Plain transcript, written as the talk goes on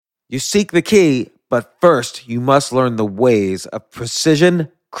You seek the key, but first you must learn the ways of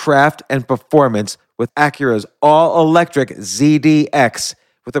precision, craft, and performance with Acura's all-electric ZDX.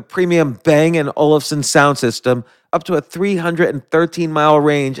 With a premium Bang & Olufsen sound system, up to a 313-mile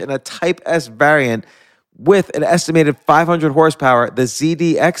range, and a Type S variant with an estimated 500 horsepower, the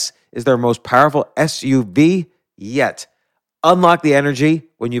ZDX is their most powerful SUV yet. Unlock the energy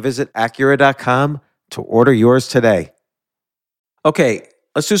when you visit Acura.com to order yours today. Okay,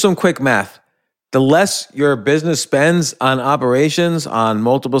 let's do some quick math. The less your business spends on operations, on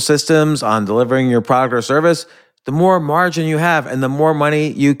multiple systems, on delivering your product or service, the more margin you have and the more money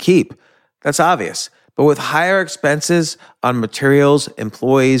you keep. That's obvious. But with higher expenses on materials,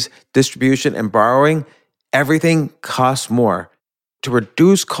 employees, distribution, and borrowing, everything costs more. To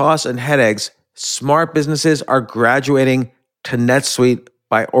reduce costs and headaches, smart businesses are graduating to NetSuite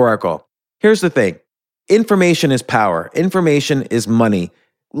by Oracle. Here's the thing. Information is power. Information is money.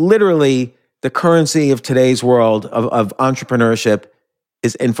 Literally, the currency of today's world of entrepreneurship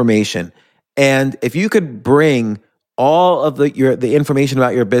is information. And if you could bring all of the information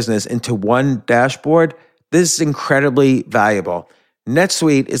about your business into one dashboard, this is incredibly valuable.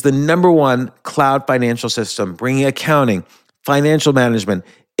 NetSuite is the #1 cloud financial system, bringing accounting, financial management,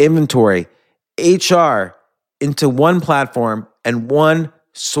 inventory, HR into one platform and one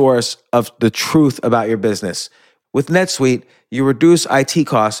source of the truth about your business. With NetSuite, you reduce IT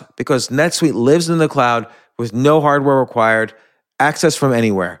costs because NetSuite lives in the cloud with no hardware required, access from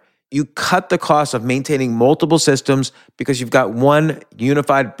anywhere. You cut the cost of maintaining multiple systems because you've got one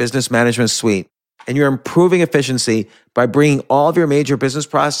unified business management suite. And you're improving efficiency by bringing all of your major business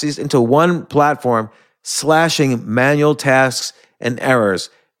processes into one platform, slashing manual tasks and errors.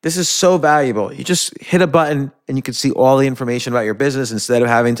 This is so valuable. You just hit a button and you can see all the information about your business instead of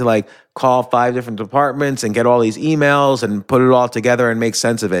having to call 5 different departments and get all these emails and put it all together and make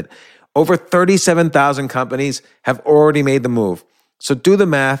sense of it. Over 37,000 companies have already made the move. So do the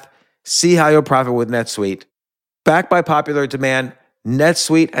math, see how you'll profit with NetSuite. Backed by popular demand,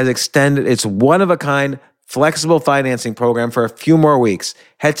 NetSuite has extended its one-of-a-kind flexible financing program for a few more weeks.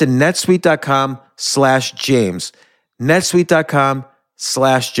 Head to netsuite.com/James.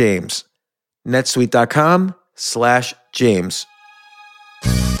 netsuite.com/James. netsuite.com/James.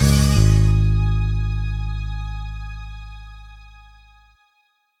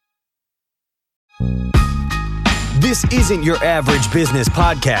 This isn't your average business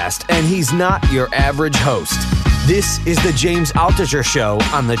podcast, and he's not your average host. This is the James Altucher Show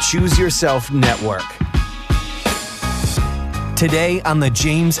on the Choose Yourself Network. Today on the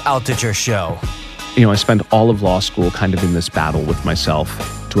James Altucher Show. I spent all of law school kind of in this battle with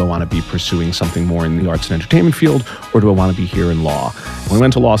myself. Do I want to be pursuing something more in the arts and entertainment field, or do I want to be here in law? When I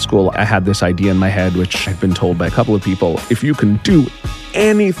went to law school, I had this idea in my head, which I'd been told by a couple of people, if you can do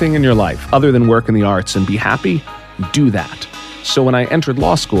anything in your life other than work in the arts and be happy, do that. So when I entered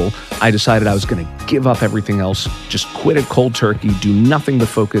law school, I decided I was going to give up everything else, just quit it cold turkey, do nothing but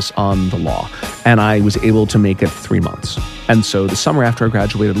focus on the law. And I was able to make it 3 months. And so the summer after I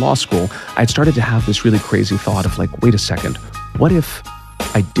graduated law school, I'd started to have this really crazy thought of wait a second, what if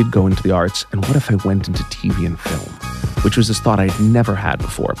I did go into the arts, and what if I went into TV and film? Which was this thought I'd never had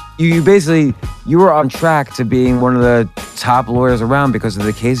before. You were on track to being one of the top lawyers around because of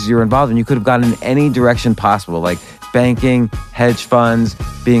the cases you were involved in. You could have gone in any direction possible, like banking, hedge funds,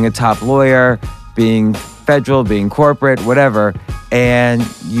 being a top lawyer, being federal, being corporate, whatever. And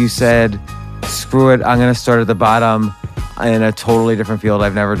you said, screw it, I'm going to start at the bottom in a totally different field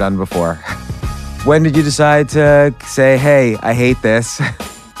I've never done before. When did you decide to say, hey, I hate this,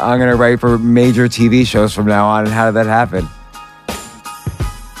 I'm going to write for major TV shows from now on, and how did that happen?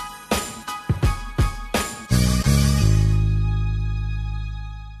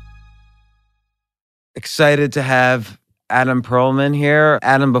 Excited to have Adam Perlman here.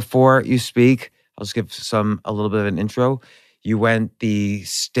 Adam, before you speak, I'll just give a little bit of an intro. You went the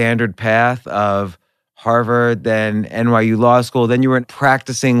standard path of Harvard, then NYU Law School, then you were a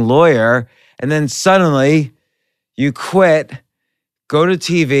practicing lawyer, and then suddenly you quit, go to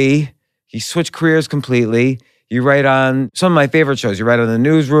TV, you switch careers completely. You write on some of my favorite shows. You write on The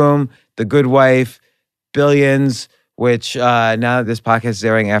Newsroom, The Good Wife, Billions, which now that this podcast is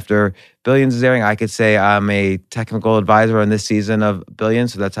airing, after Billions is airing, I could say I'm a technical advisor on this season of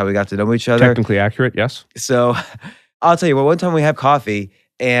Billions. So that's how we got to know each other. Technically accurate, yes. So I'll tell you what, one time we had coffee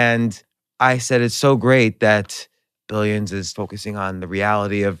and I said, it's so great that Billions is focusing on the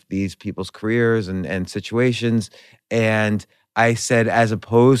reality of these people's careers and situations. And I said, as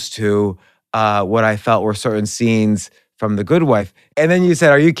opposed to what I felt were certain scenes from The Good Wife. And then you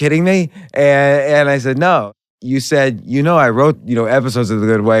said, are you kidding me? And I said, no. you said, I wrote, episodes of The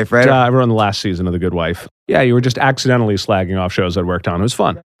Good Wife, right? I wrote on the last season of The Good Wife. Yeah, you were just accidentally slagging off shows I'd worked on. It was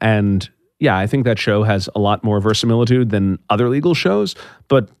fun. And yeah, I think that show has a lot more verisimilitude than other legal shows,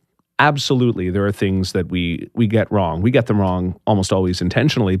 but absolutely there are things that we get wrong. We get them wrong almost always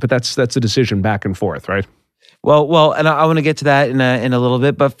intentionally, but that's a decision back and forth, right? Well, and I want to get to that in a little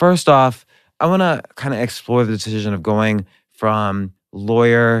bit, but first off, I want to kind of explore the decision of going from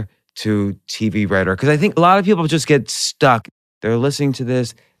lawyer to TV writer, because I think a lot of people just get stuck. They're listening to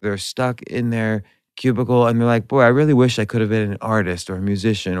this, they're stuck in their cubicle, and they're like, boy, I really wish I could have been an artist or a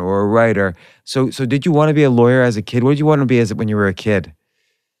musician or a writer. So did you want to be a lawyer as a kid? What did you want to be when you were a kid?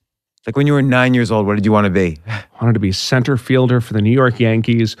 Like when you were 9 years old, what did you want to be? I wanted to be center fielder for the New York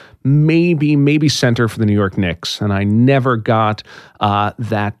Yankees, maybe center for the New York Knicks. And I never got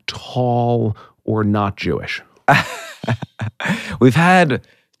that tall or not Jewish. We've had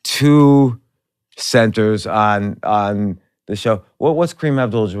 2 centers on the show. What's Kareem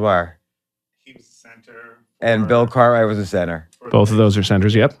Abdul-Jabbar? He was the center. And Bill Cartwright was a center. Both of those are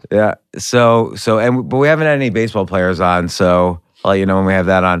centers, yep. Yeah. But we haven't had any baseball players on, so I'll let you know when we have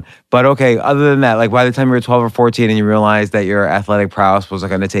that on. But okay, other than that, like by the time you were 12 or 14 and you realized that your athletic prowess was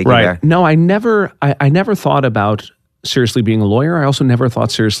going to take you there. No, I never thought about seriously being a lawyer. I also never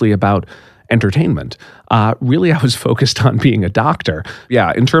thought seriously about entertainment. Really, I was focused on being a doctor.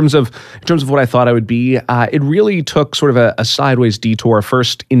 Yeah, in terms of what I thought I would be, it really took sort of a sideways detour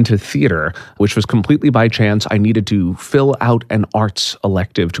first into theater, which was completely by chance. I needed to fill out an arts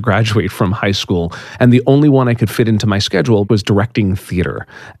elective to graduate from high school, and the only one I could fit into my schedule was directing theater.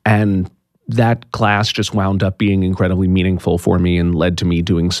 And that class just wound up being incredibly meaningful for me and led to me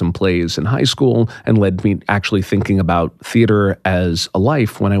doing some plays in high school and led to me actually thinking about theater as a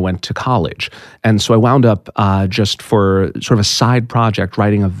life when I went to college. And so I wound up just for sort of a side project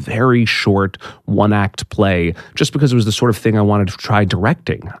writing a very short one-act play just because it was the sort of thing I wanted to try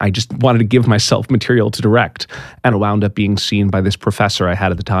directing. I just wanted to give myself material to direct. And it wound up being seen by this professor I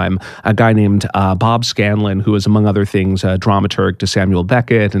had at the time, a guy named Bob Scanlon, who was, among other things, a dramaturg to Samuel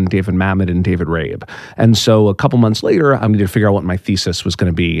Beckett and David Mamet and David Rabe. And so a couple months later, I needed to figure out what my thesis was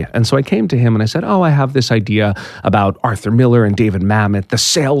going to be. And so I came to him and I said, I have this idea about Arthur Miller and David Mamet, the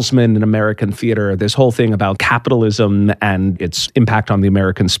salesman in American theater, this whole thing about capitalism and its impact on the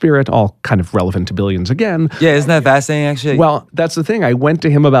American spirit, all kind of relevant to Billions again. Yeah, isn't that fascinating, actually? Well, that's the thing. I went to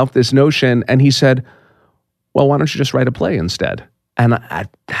him about this notion and he said, well, why don't you just write a play instead? And I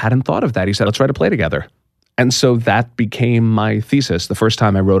hadn't thought of that. He said, let's write a play together. And so that became my thesis. The first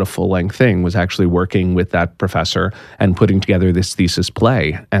time I wrote a full-length thing was actually working with that professor and putting together this thesis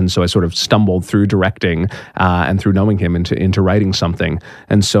play. And so I sort of stumbled through directing and through knowing him into writing something.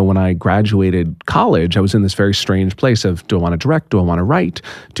 And so when I graduated college, I was in this very strange place of, do I want to direct? Do I want to write?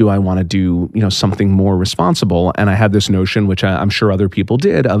 Do I want to do something more responsible? And I had this notion, which I'm sure other people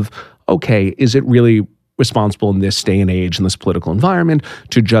did, of, okay, is it really responsible in this day and age, in this political environment,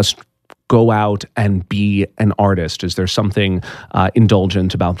 to just go out and be an artist? Is there something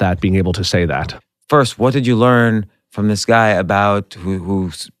indulgent about that, being able to say that? First, what did you learn from this guy about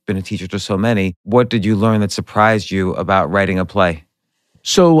who's been a teacher to so many? What did you learn that surprised you about writing a play?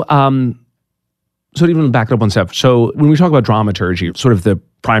 So to even back it up one step. So when we talk about dramaturgy, sort of the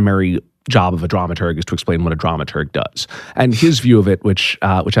primary job of a dramaturg is to explain what a dramaturg does. And his view of it, which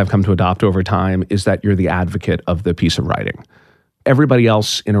I've come to adopt over time, is that you're the advocate of the piece of writing. Everybody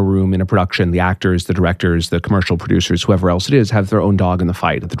else in a room, in a production, the actors, the directors, the commercial producers, whoever else it is, have their own dog in the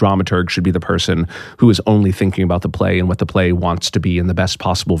fight. The dramaturg should be the person who is only thinking about the play and what the play wants to be in the best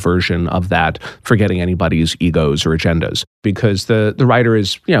possible version of that, forgetting anybody's egos or agendas. Because the writer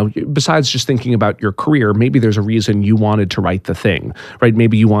is, besides just thinking about your career, maybe there's a reason you wanted to write the thing, right?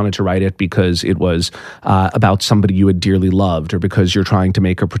 Maybe you wanted to write it because it was about somebody you had dearly loved, or because you're trying to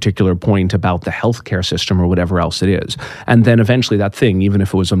make a particular point about the healthcare system or whatever else it is. And then eventually that thing, even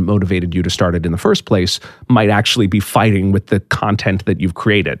if it was motivated you to start it in the first place, might actually be fighting with the content that you've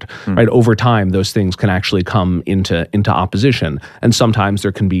created, right? Over time, those things can actually come into opposition. And sometimes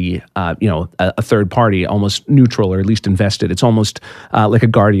there can be, a third party almost neutral or at least invested. It's almost like a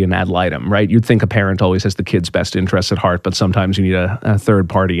guardian ad litem, right? You'd think a parent always has the kid's best interests at heart, but sometimes you need a third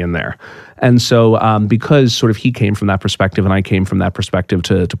party in there. And so because sort of he came from that perspective and I came from that perspective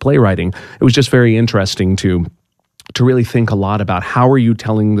to playwriting, it was just very interesting to to really think a lot about how are you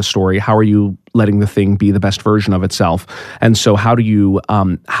telling the story, how are you letting the thing be the best version of itself, and so how do you,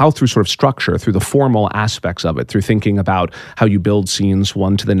 how through sort of structure, through the formal aspects of it, through thinking about how you build scenes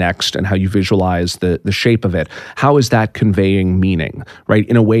one to the next and how you visualize the shape of it, how is that conveying meaning, right?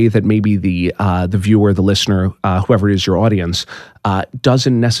 In a way that maybe the viewer, the listener, whoever it is, your audience,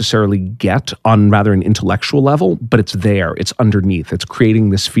 doesn't necessarily get on rather an intellectual level, but it's there, it's underneath, it's creating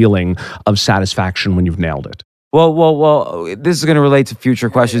this feeling of satisfaction when you've nailed it. Well, this is going to relate to future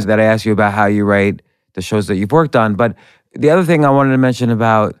questions that I ask you about how you write the shows that you've worked on. But the other thing I wanted to mention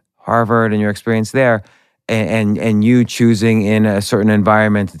about Harvard and your experience there and you choosing in a certain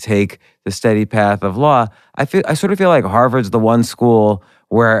environment to take the steady path of law, I sort of feel like Harvard's the one school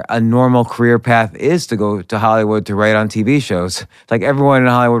where a normal career path is to go to Hollywood to write on TV shows. Like everyone in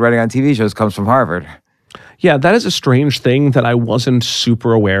Hollywood writing on TV shows comes from Harvard. Yeah, that is a strange thing that I wasn't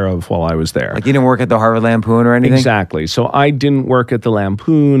super aware of while I was there. Like you didn't work at the Harvard Lampoon or anything? Exactly. So I didn't work at the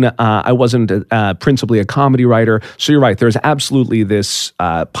Lampoon. I wasn't principally a comedy writer. So you're right. There's absolutely this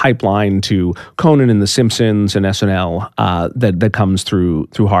pipeline to Conan and The Simpsons and SNL that comes through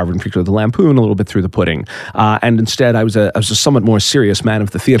Harvard, in particular the Lampoon, a little bit through the Pudding. And instead, I was a somewhat more serious man of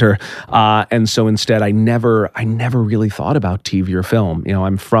the theater. And so instead, I never really thought about TV or film. You know,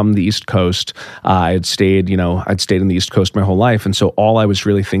 I'm from the East Coast. I'd stayed in the East Coast my whole life. And so all I was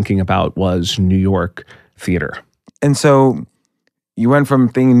really thinking about was New York theater. And so you went from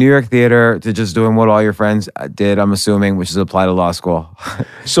being in New York theater to just doing what all your friends did, I'm assuming, which is apply to law school.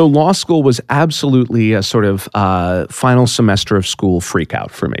 So law school was absolutely a sort of final semester of school freak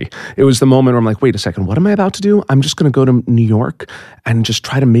out for me. It was the moment where I'm like, wait a second, what am I about to do? I'm just going to go to New York and just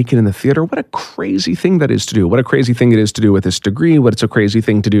try to make it in the theater. What a crazy thing that is to do. What a crazy thing it is to do with this degree. What's a crazy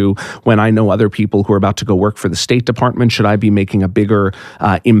thing to do when I know other people who are about to go work for the State Department. Should I be making a bigger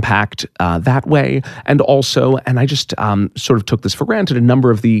impact that way? And also, and I just sort of took this for granted, a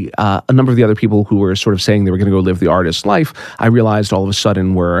number of the other people who were sort of saying they were going to go live the artist's life, I realized all of a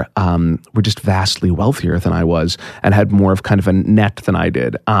sudden were just vastly wealthier than I was and had more of kind of a net than I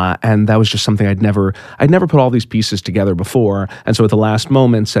did. And that was just something I'd never put all these pieces together before. And so at the last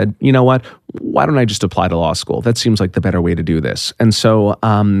moment said, you know what, why don't I just apply to law school? That seems like the better way to do this. And so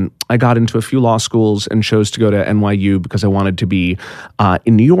I got into a few law schools and chose to go to NYU because I wanted to be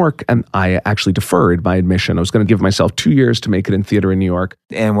in New York. And I actually deferred my admission. I was going to give myself 2 years to make it in theater in New York.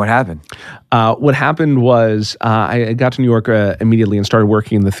 And what happened? What happened was I got to New York immediately and started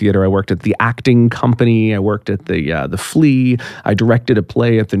working in the theater. I worked at the acting company. I worked at the Flea. I directed a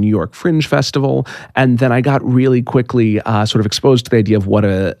play at the New York Fringe Festival. And then I got really quickly sort of exposed to the idea of what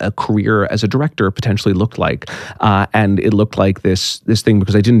a career as a director potentially looked like. And it looked like this thing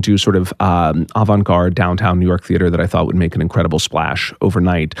because I didn't do sort of avant-garde downtown New York theater that I thought would make an incredible splash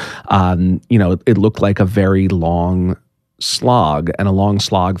overnight. It looked like a very long slog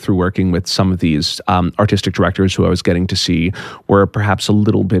through working with some of these artistic directors who I was getting to see were perhaps a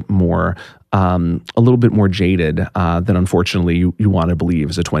little bit more jaded than unfortunately you want to believe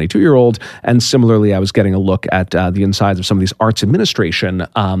as a 22-year-old. And similarly, I was getting a look at the insides of some of these arts administration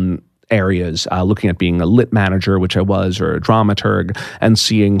areas, looking at being a lit manager, which I was, or a dramaturg, and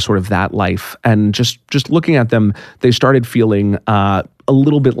seeing sort of that life. And just looking at them, they started feeling a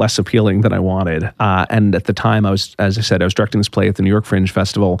little bit less appealing than I wanted. And at the time, as I said, I was directing this play at the New York Fringe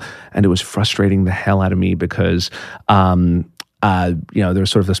Festival, and it was frustrating the hell out of me because there was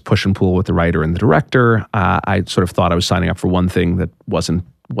sort of this push and pull with the writer and the director. I sort of thought I was signing up for one thing that wasn't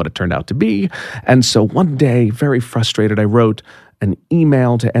what it turned out to be. And so one day, very frustrated, I wrote an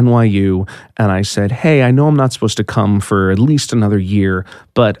email to NYU and I said, hey, I know I'm not supposed to come for at least another year,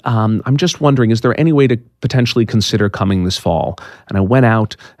 but I'm just wondering, is there any way to potentially consider coming this fall? And I went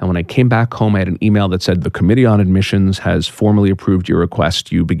out, and when I came back home, I had an email that said, the Committee on Admissions has formally approved your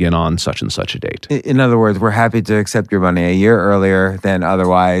request. You begin on such and such a date. In other words, we're happy to accept your money a year earlier than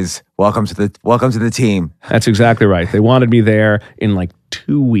otherwise. Welcome to the team. That's exactly right. They wanted me there in like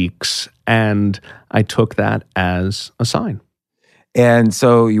 2 weeks, and I took that as a sign. And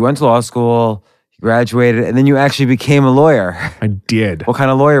so you went to law school, you graduated, and then you actually became a lawyer. I did. What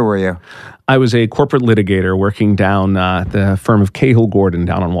kind of lawyer were you? I was a corporate litigator working down the firm of Cahill Gordon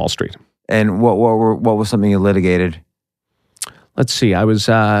down on Wall Street. And what was something you litigated? Let's see. I was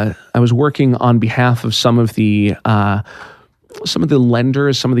working on behalf of some of the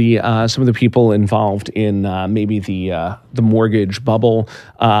lenders, some of the people involved in maybe the mortgage bubble,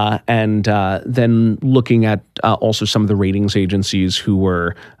 and then looking at also some of the ratings agencies who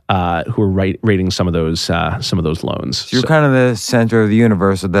were rating some of those loans. So you're kind of the center of the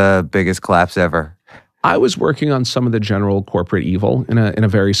universe of the biggest collapse ever. I was working on some of the general corporate evil in a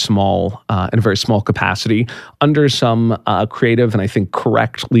very small capacity under some creative and I think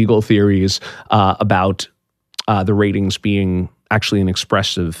correct legal theories about the ratings being actually an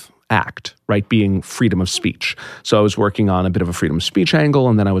expressive act, right? Being freedom of speech. So I was working on a bit of a freedom of speech angle,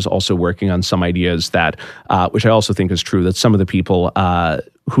 and then I was also working on some ideas that, which I also think is true, that some of the people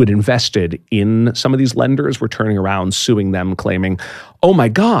who had invested in some of these lenders were turning around, suing them, claiming, oh my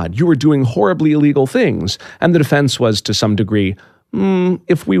God, you were doing horribly illegal things. And the defense was to some degree,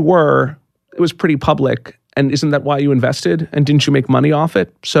 if we were, it was pretty public. And isn't that why you invested? And didn't you make money off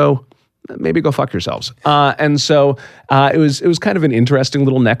it? So maybe go fuck yourselves. And so it was kind of an interesting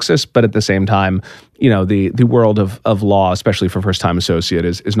little nexus, but at the same time, the world of law, especially for first-time associate,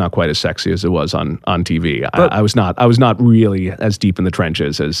 is not quite as sexy as it was on TV. I was not really as deep in the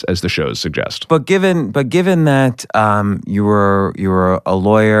trenches as the shows suggest. But given that you were a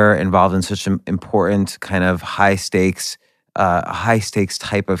lawyer involved in such an important kind of high stakes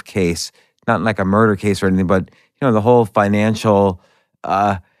type of case, not like a murder case or anything, but the whole financial.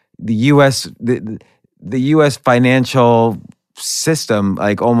 The U.S. financial system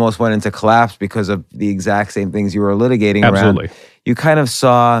almost went into collapse because of the exact same things you were litigating Absolutely. around. You kind of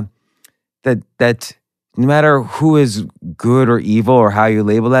saw that no matter who is good or evil or how you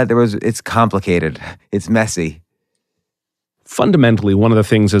label that, it's complicated, it's messy. Fundamentally, one of the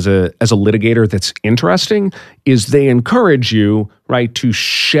things as a litigator that's interesting is they encourage you, right, to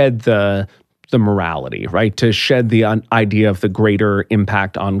shed the morality, right? To shed the idea of the greater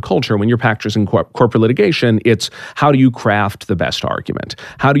impact on culture. When you're practicing corporate litigation, it's how do you craft the best argument?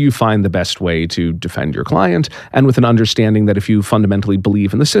 How do you find the best way to defend your client? And with an understanding that if you fundamentally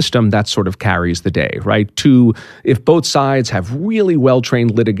believe in the system, that sort of carries the day, right? If both sides have really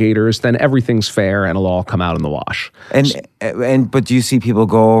well-trained litigators, then everything's fair and it'll all come out in the wash. But do you see people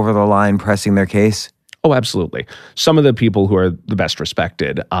go over the line pressing their case? Oh, absolutely. Some of the people who are the best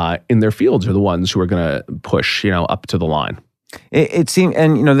respected in their fields are the ones who are going to push, up to the line. It seemed,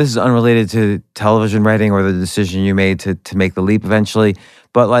 and this is unrelated to television writing or the decision you made to make the leap eventually,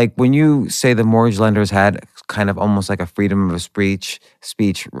 but when you say the mortgage lenders had kind of almost like a freedom of speech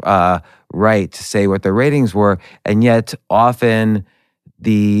right to say what their ratings were, and yet often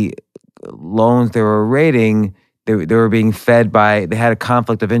the loans they were rating, they were being fed by, they had a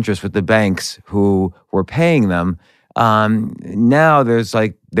conflict of interest with the banks who were paying them. Now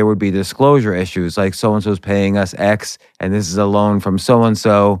there would be disclosure issues, like so-and-so's paying us X, and this is a loan from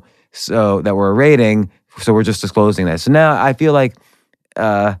so-and-so, so that we're rating, so we're just disclosing that. So now I feel like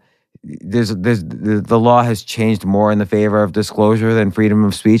the law has changed more in the favor of disclosure than freedom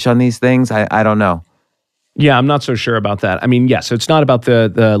of speech on these things. I don't know. Yeah, I'm not so sure about that. I mean, yes, it's not about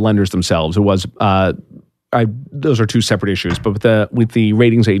the lenders themselves. It was those are two separate issues, but with the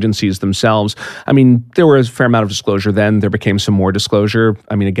ratings agencies themselves, I mean, there was a fair amount of disclosure then. There became some more disclosure.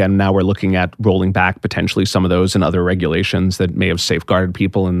 I mean, again, now we're looking at rolling back potentially some of those and other regulations that may have safeguarded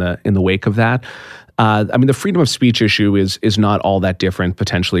people in the wake of that. I mean, the freedom of speech issue is not all that different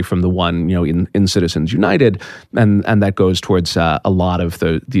potentially from the one in Citizens United, and that goes towards a lot of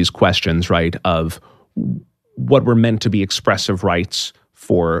these questions, right, of what were meant to be expressive rights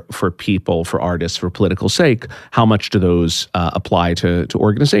for people, for artists, for political sake. How much do those apply to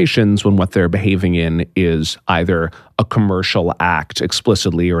organizations when what they're behaving in is either a commercial act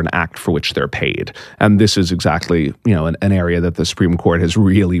explicitly or an act for which they're paid? And this is exactly an area that the Supreme Court has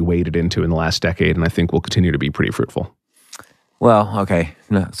really waded into in the last decade, and I think will continue to be pretty fruitful. Well, okay.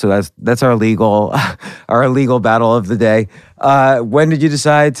 No, so that's our legal battle of the day. When did you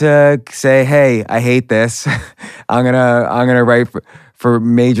decide to say, "Hey, I hate this. I'm gonna write for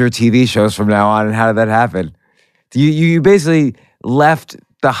major TV shows from now on"? And how did that happen? You basically left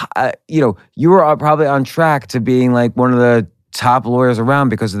you were probably on track to being like one of the top lawyers around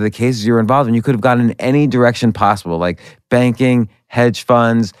because of the cases you were involved in. You could have gone in any direction possible, like banking, hedge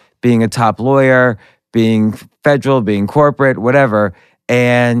funds, being a top lawyer, being federal, being corporate, whatever.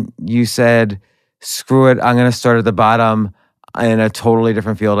 And you said, screw it, I'm going to start at the bottom in a totally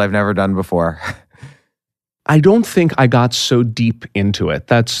different field I've never done before. I don't think I got so deep into it.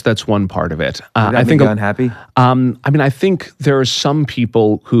 That's one part of it. I think unhappy. I mean, I think there are some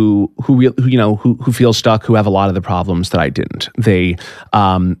people who feel stuck, who have a lot of the problems that I didn't. They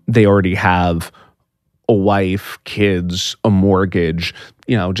already have a wife, kids, a mortgage.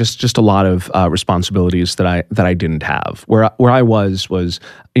 just a lot of responsibilities that I didn't have. Where I was,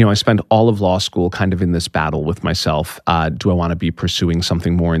 I spent all of law school kind of in this battle with myself. Do I want to be pursuing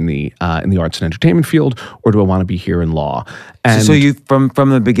something more in the arts and entertainment field, or do I want to be here in law? And So you from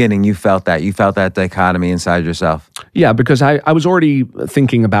the beginning, you felt that dichotomy inside yourself. yeah, because I was already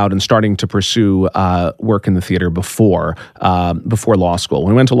thinking about and starting to pursue work in the theater before law school.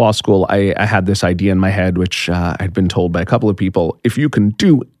 When I went to law school, I had this idea in my head, which I'd been told by a couple of people: if you can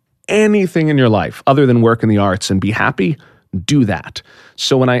do anything in your life other than work in the arts and be happy, do that.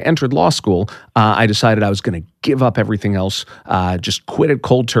 So when I entered law school, I decided I was going to give up everything else, just quit it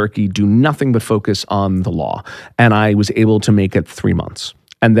cold turkey, do nothing but focus on the law. And I was able to make it 3 months.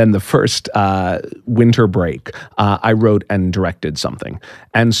 And then the first winter break, I wrote and directed something.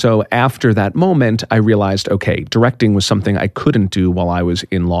 And so after that moment, I realized, okay, directing was something I couldn't do while I was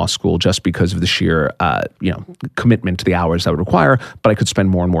in law school just because of the sheer commitment to the hours that would require, but I could spend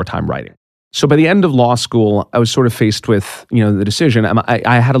more and more time writing. So by the end of law school, I was sort of faced with, the decision.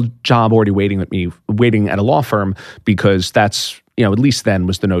 I had a job already waiting at a law firm, because that's, at least then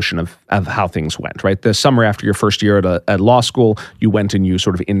was the notion of how things went, right? The summer after your first year at law school, you went and you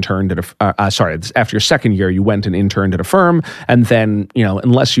sort of interned at after your second year, you went and interned at a firm. And then,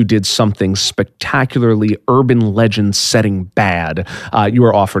 unless you did something spectacularly urban legend setting bad, you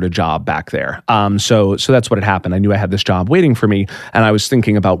were offered a job back there. So that's what had happened. I knew I had this job waiting for me, and I was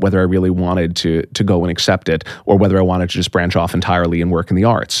thinking about whether I really wanted to go and accept it, or whether I wanted to just branch off entirely and work in the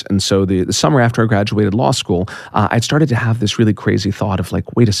arts. And so the summer after I graduated law school, I'd started to have this really crazy thought of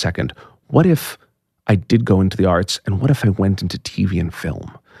like, wait a second, what if I did go into the arts, and what if I went into TV and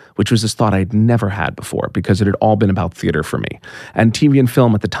film? Which was this thought I'd never had before, because it had all been about theater for me. And TV and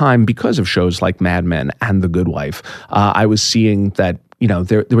film at the time, because of shows like Mad Men and The Good Wife, I was seeing that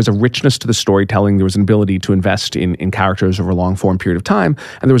there was a richness to the storytelling. There was an ability to invest in characters over a long form period of time.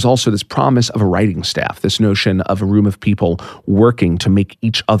 And there was also this promise of a writing staff, this notion of a room of people working to make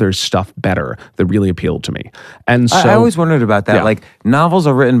each other's stuff better, that really appealed to me. And so I always wondered about that. Yeah. Like, novels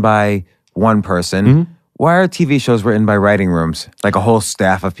are written by one person. Mm-hmm. Why are TV shows written by writing rooms, like a whole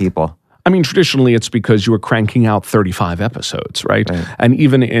staff of people? I mean, traditionally, it's because you were cranking out 35 episodes, right? And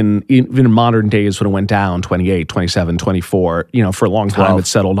even in modern days, when it went down 28, 27, 24, for a long time, 12. it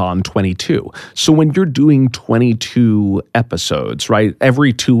settled on 22. So when you're doing 22 episodes, right,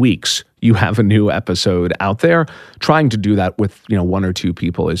 every 2 weeks, you have a new episode out there. Trying to do that with one or two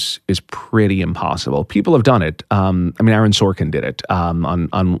people is pretty impossible. People have done it. Aaron Sorkin did it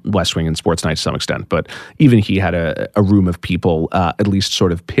on West Wing and Sports Night to some extent, but even he had a room of people at least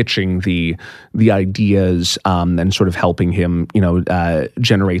sort of pitching the ideas and sort of helping him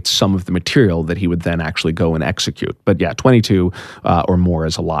generate some of the material that he would then actually go and execute. But yeah, 22 or more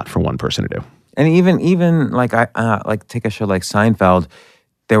is a lot for one person to do. And even like take a show like Seinfeld.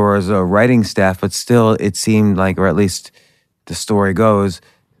 There was a writing staff, but still it seemed like, or at least the story goes,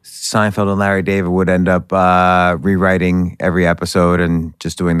 Seinfeld and Larry David would end up rewriting every episode and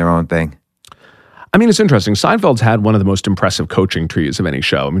just doing their own thing. I mean, it's interesting. Seinfeld's had one of the most impressive coaching trees of any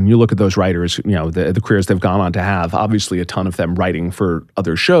show. I mean, you look at those writers, the careers they've gone on to have, obviously a ton of them writing for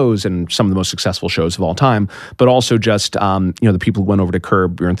other shows and some of the most successful shows of all time, but also just, the people who went over to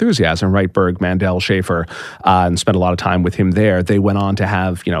Curb Your Enthusiasm, right? Berg, Mandel, Schaefer, and spent a lot of time with him there. They went on to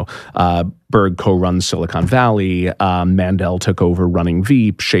have, Berg co-runs Silicon Valley. Mandel took over running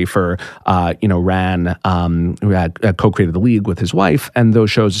Veep. Schaefer, ran, co-created The League with his wife. And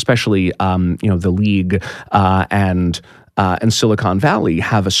those shows, especially, The League and Silicon Valley,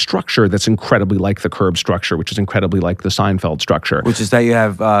 have a structure that's incredibly like the Curb structure, which is incredibly like the Seinfeld structure. Which is that you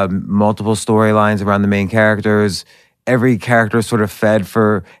have multiple storylines around the main characters. Every character is sort of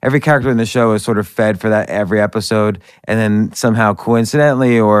every character in the show is sort of fed for that every episode, and then somehow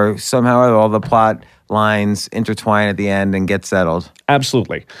coincidentally or somehow all the plot lines intertwine at the end and get settled.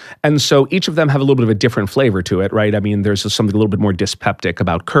 Absolutely. And so each of them have a little bit of a different flavor to it, right? I mean, there's something a little bit more dyspeptic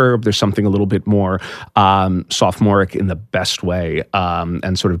about Curb. There's something a little bit more sophomoric in the best way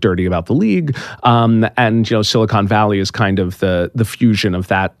and sort of dirty about The League. And, Silicon Valley is kind of the fusion of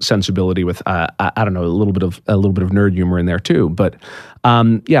that sensibility with, a little bit of nerd humor in there too. But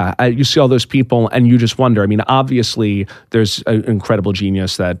you see all those people and you just wonder, I mean, obviously there's an incredible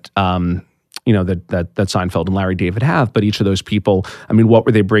genius that that Seinfeld and Larry David have, but each of those people, I mean, what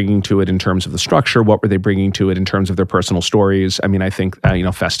were they bringing to it in terms of the structure? What were they bringing to it in terms of their personal stories? I mean, I think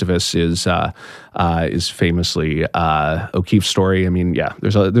Festivus is famously O'Keefe's story. I mean, yeah,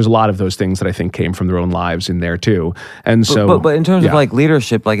 there's a lot of those things that I think came from their own lives in there too. And so, but in terms of like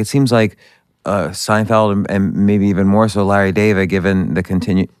leadership, like it seems like Seinfeld and maybe even more so Larry David, given the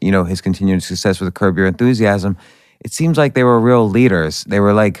his continued success with Curb Your Enthusiasm. it seems like they were real leaders. They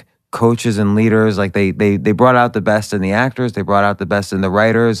were like coaches and leaders. Like they brought out the best in the actors. They brought out the best in the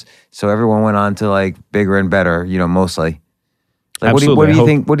writers. So everyone went on to like bigger and better, mostly. Like, Absolutely.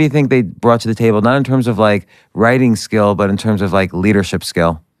 what do you think they brought to the table? Not in terms of like writing skill, but in terms of like leadership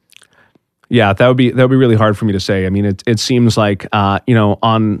skill. Yeah, that would be really hard for me to say. I mean, it seems like on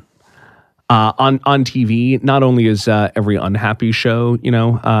TV, not only is every unhappy show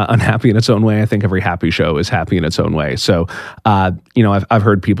unhappy in its own way, I think every happy show is happy in its own way. So I've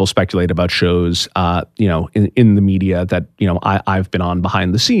heard people speculate about shows in the media that I've been on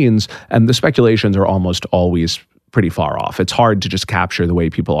behind the scenes, and the speculations are almost always pretty far off. It's hard to just capture the way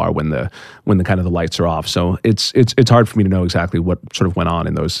people are when the kind of the lights are off. So it's hard for me to know exactly what sort of went on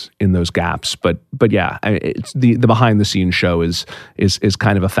in those gaps. But yeah, it's the behind the scenes show is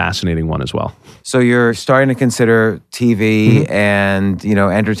kind of a fascinating one as well. So you're starting to consider TV and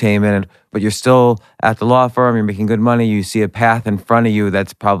entertainment, but you're still at the law firm. You're making good money. You see a path in front of you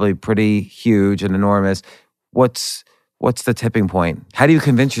that's probably pretty huge and enormous. What's the tipping point? How do you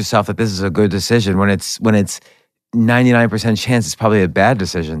convince yourself that this is a good decision when it's 99% chance it's probably a bad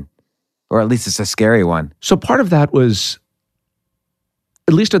decision, or at least it's a scary one? So part of that was,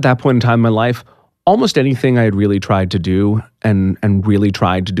 at least at that point in time in my life, almost anything I had really tried to do and really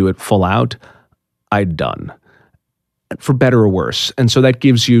tried to do it full out, I'd done, for better or worse. And so that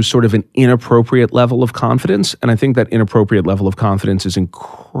gives you sort of an inappropriate level of confidence. And I think that inappropriate level of confidence is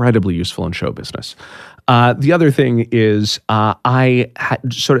incredibly useful in show business. The other thing is I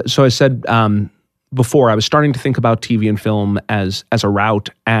said before, I was starting to think about TV and film as a route,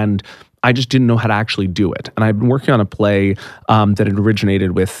 and I just didn't know how to actually do it. And I've been working on a play that had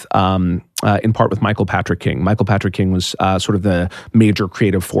originated with, in part with Michael Patrick King. Michael Patrick King was sort of the major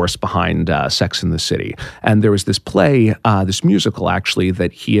creative force behind Sex and the City. And there was this play, this musical actually,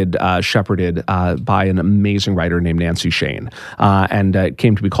 that he had shepherded by an amazing writer named Nancy Shane. And it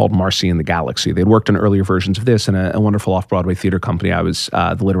came to be called Marcy and the Galaxy. They'd worked on earlier versions of this in a wonderful off-Broadway theater company I was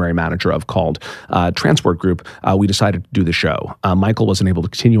the literary manager of called Transport Group. We decided to do the show. Michael wasn't able to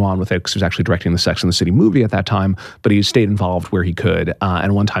continue on with it because he was actually directing the Sex and the City movie at that time, but he stayed involved where he could.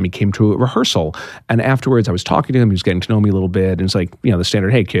 And one time he came to a rehearsal, and afterwards I was talking to him. He was getting to know me a little bit, and it's like, the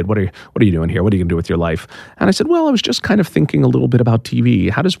standard, "Hey kid, what are you doing here? What are you gonna do with your life?" And I said, "Well, I was just kind of thinking a little bit about TV.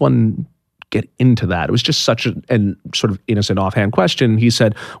 How does one get into that?" It was just such a sort of innocent offhand question. He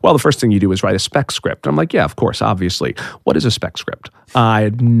said, "Well, the first thing you do is write a spec script." I'm like, "Yeah, of course, obviously. What is a spec script?" I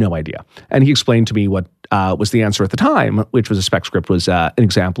had no idea. And he explained to me what was the answer at the time, which was a spec script was an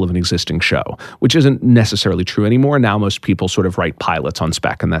example of an existing show, which isn't necessarily true anymore. Now most people sort of write pilots on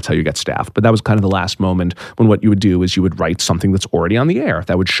spec, and that's how you get staffed. But that was kind of the last moment when what you would do is you would write something that's already on the air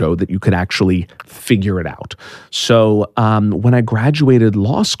that would show that you could actually figure it out. So when I graduated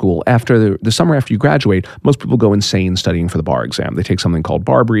law school, after the summer after you graduate, most people go insane studying for the bar exam. They take something called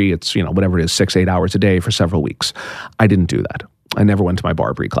Barbary. It's, whatever it is, 6-8 hours a day for several weeks. I didn't do that. I never went to my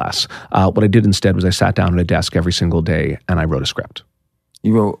Barbary class. What I did instead was I sat down at a desk every single day and I wrote a script.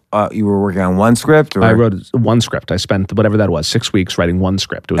 You were working on one script, or? I wrote one script. I spent whatever that was, 6 weeks writing one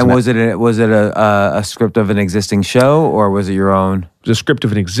script. It was was it a script of an existing show, or was it your own? It was a script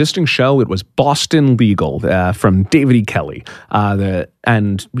of an existing show. It was Boston Legal from David E. Kelly,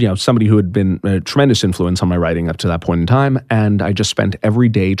 somebody who had been a tremendous influence on my writing up to that point in time. And I just spent every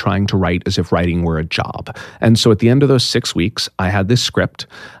day trying to write as if writing were a job. And so at the end of those 6 weeks, I had this script.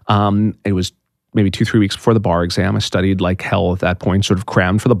 It was maybe 2-3 weeks before the bar exam. I studied like hell at that point, sort of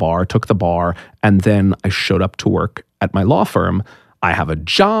crammed for the bar, took the bar, and then I showed up to work at my law firm. I have a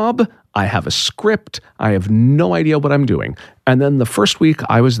job, I have a script, I have no idea what I'm doing. And then the first week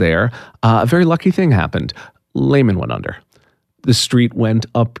I was there, a very lucky thing happened. Lehman went under. The street went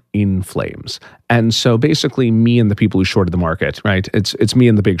up in flames. And so basically me and the people who shorted the market, right? It's me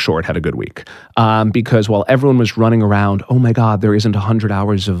and the big short had a good week. Because while everyone was running around, oh my God, there isn't 100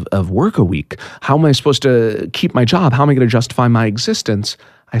 hours of work a week. How am I supposed to keep my job? How am I going to justify my existence?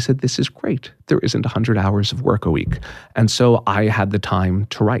 I said, this is great. There isn't 100 hours of work a week. And so I had the time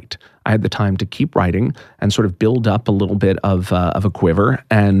to write. I had the time to keep writing and sort of build up a little bit of a quiver.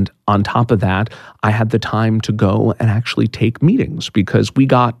 And on top of that, I had the time to go and actually take meetings, because we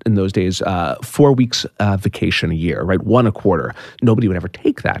got in those days 4 weeks vacation a year, right? 1 a quarter. Nobody would ever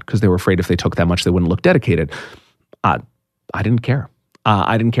take that because they were afraid if they took that much, they wouldn't look dedicated. I didn't care.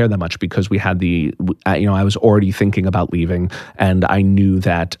 I didn't care that much because we had I was already thinking about leaving, and I knew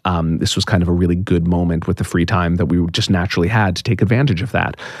that this was kind of a really good moment with the free time that we just naturally had to take advantage of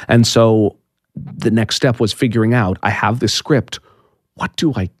that. And so the next step was figuring out, I have this script. What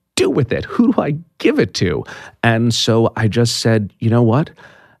do I do with it? Who do I give it to? And so I just said, you know what?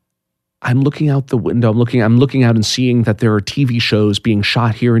 I'm looking out the window. I'm looking out and seeing that there are TV shows being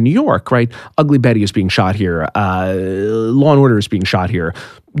shot here in New York, right? Ugly Betty is being shot here. Law and Order is being shot here.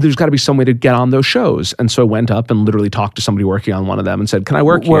 There's got to be some way to get on those shows. And so I went up and literally talked to somebody working on one of them and said, "Can I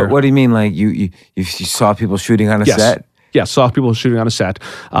work here?" What do you mean? Like you saw people shooting on a Yes. set? Yeah, saw people shooting on a set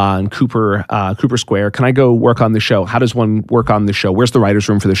in Cooper Square. Can I go work on the show? How does one work on the show? Where's the writer's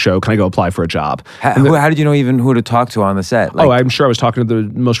room for the show? Can I go apply for a job? How did you know even who to talk to on the set? I'm sure I was talking to the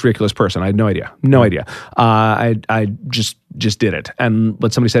most ridiculous person. I had no idea. No idea. I just did it. And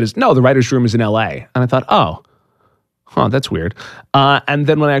what somebody said is, "No, the writer's room is in LA." And I thought, that's weird. And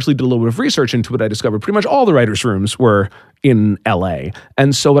then when I actually did a little bit of research into it, I discovered pretty much all the writers' rooms were in LA.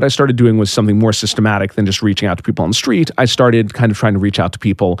 And so what I started doing was something more systematic than just reaching out to people on the street. I started kind of trying to reach out to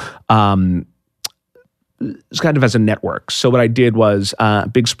people kind of as a network. So what I did was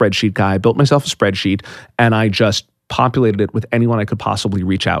big spreadsheet guy, built myself a spreadsheet, and I just populated it with anyone I could possibly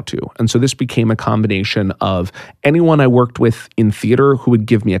reach out to. And so this became a combination of anyone I worked with in theater who would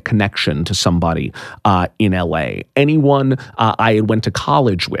give me a connection to somebody in LA, anyone I went to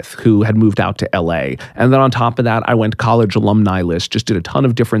college with who had moved out to LA. And then on top of that, I went to college alumni list, just did a ton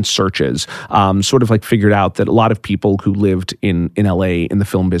of different searches, sort of like figured out that a lot of people who lived in LA in the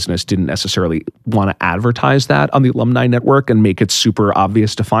film business didn't necessarily want to advertise that on the alumni network and make it super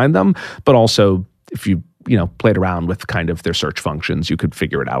obvious to find them. But also, if you played around with kind of their search functions, you could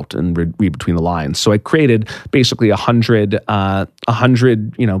figure it out and read between the lines. So I created basically 100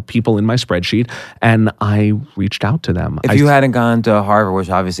 people in my spreadsheet, and I reached out to them. If you hadn't gone to Harvard,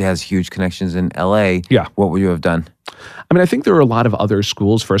 which obviously has huge connections in LA, what would you have done? I mean, I think there are a lot of other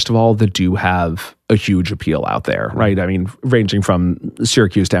schools, first of all, that do have a huge appeal out there, right? I mean, ranging from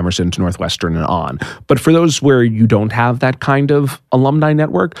Syracuse to Emerson to Northwestern and on. But for those where you don't have that kind of alumni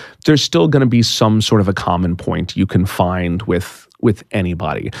network, there's still going to be some sort of a common point you can find with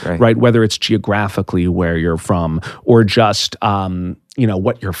anybody, right? Whether it's geographically where you're from or just,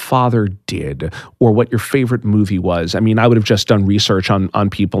 what your father did or what your favorite movie was. I mean, I would have just done research on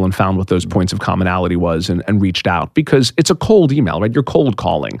people and found what those points of commonality was and reached out, because it's a cold email, right? You're cold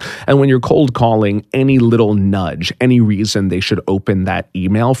calling. And when you're cold calling, any little nudge, any reason they should open that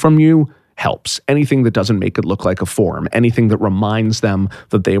email from you helps. Anything that doesn't make it look like a form, anything that reminds them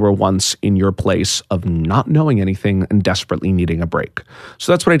that they were once in your place of not knowing anything and desperately needing a break.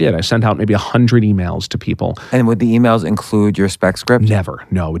 So that's what I did. I sent out maybe 100 emails to people. And would the emails include your spec script? Never.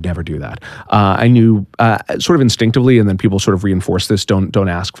 No, I would never do that. I knew sort of instinctively, and then people sort of reinforce this. Don't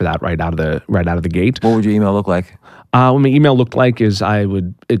ask for that right out of the gate. What would your email look like? What my email looked like is I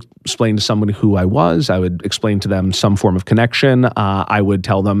would explain to somebody who I was. I would explain to them some form of connection. I would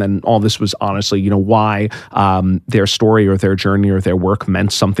tell them, and all this was honestly, why their story or their journey or their work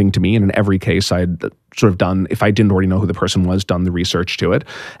meant something to me. And in every case, I'd sort of done, if I didn't already know who the person was, done the research to it.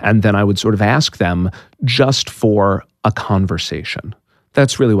 And then I would sort of ask them just for a conversation.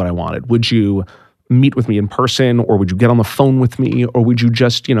 That's really what I wanted. Would you meet with me in person, or would you get on the phone with me, or would you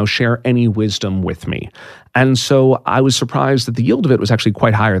just, share any wisdom with me? And so I was surprised that the yield of it was actually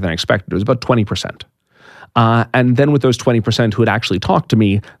quite higher than I expected. It was about 20%. And then with those 20% who had actually talked to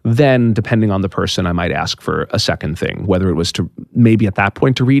me, then depending on the person, I might ask for a second thing, whether it was to maybe at that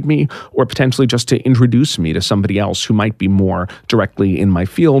point to read me, or potentially just to introduce me to somebody else who might be more directly in my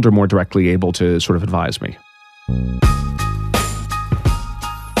field or more directly able to sort of advise me.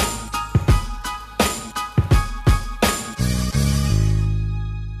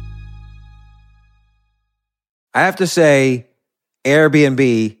 I have to say,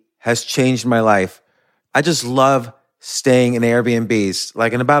 Airbnb has changed my life. I just love staying in Airbnbs.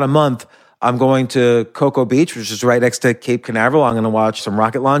 Like in about a month, I'm going to Cocoa Beach, which is right next to Cape Canaveral. I'm going to watch some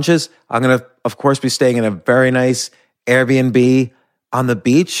rocket launches. I'm going to, of course, be staying in a very nice Airbnb on the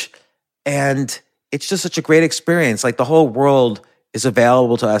beach. And it's just such a great experience. Like the whole world is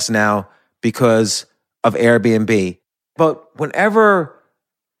available to us now because of Airbnb. But whenever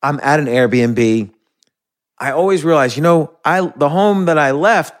I'm at an Airbnb, I always realize, the home that I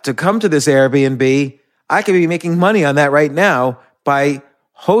left to come to this Airbnb, I could be making money on that right now by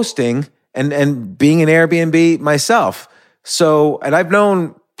hosting and being an Airbnb myself. So, and I've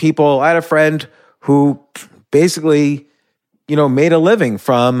known people, I had a friend who basically, made a living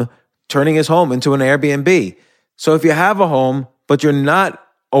from turning his home into an Airbnb. So if you have a home, but you're not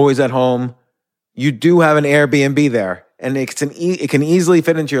always at home, you do have an Airbnb there. And it can easily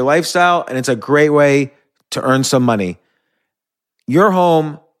fit into your lifestyle, and it's a great way to earn some money. Your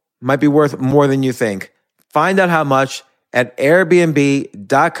home might be worth more than you think. Find out how much at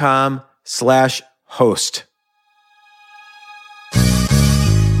airbnb.com/host.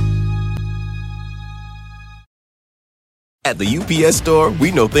 At the UPS Store, we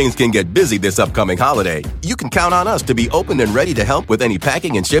know things can get busy this upcoming holiday. You can count on us to be open and ready to help with any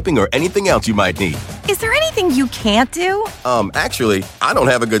packing and shipping or anything else you might need. Is there anything you can't do? Actually, I don't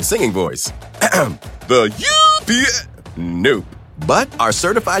have a good singing voice. The UPS... Nope. But our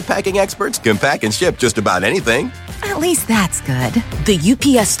certified packing experts can pack and ship just about anything. At least that's good. The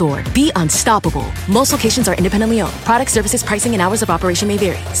UPS Store. Be unstoppable. Most locations are independently owned. Product, services, pricing, and hours of operation may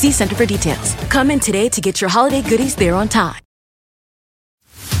vary. See Center for details. Come in today to get your holiday goodies there on time.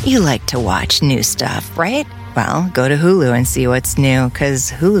 You like to watch new stuff, right? Well, go to Hulu and see what's new,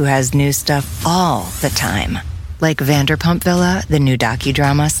 because Hulu has new stuff all the time. Like Vanderpump Villa, the new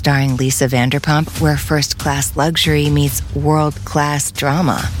docudrama starring Lisa Vanderpump, where first-class luxury meets world-class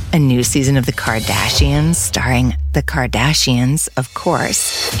drama. A new season of The Kardashians starring The Kardashians, of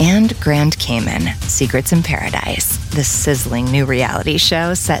course. And Grand Cayman, Secrets in Paradise, the sizzling new reality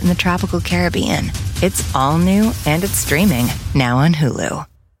show set in the tropical Caribbean. It's all new and it's streaming now on Hulu.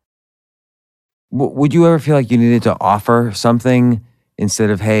 Would you ever feel like you needed to offer something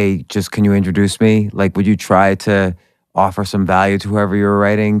instead of, hey, just can you introduce me? Like, would you try to offer some value to whoever you were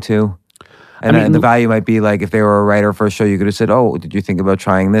writing to? And the value might be like, if they were a writer for a show, you could have said, oh, did you think about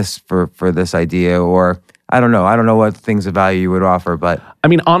trying this for this idea? Or I don't know. I don't know what things of value you would offer, but I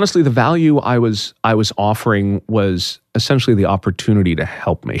mean, honestly, the value I was offering was essentially the opportunity to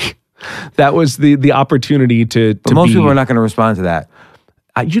help me. That was the opportunity to most people are not going to respond to that.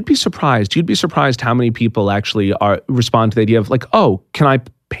 You'd be surprised. You'd be surprised how many people actually respond to the idea of like, oh, can I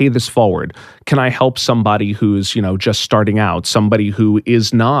pay this forward? Can I help somebody who's, just starting out, somebody who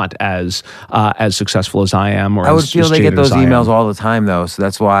is not as successful as I am? Or I would feel as they get jaded those as I am. emails all the time, though. So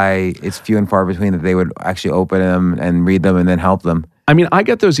that's why it's few and far between that they would actually open them and read them and then help them. I mean, I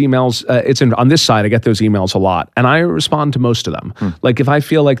get those emails. On this side, I get those emails a lot, and I respond to most of them. Like if I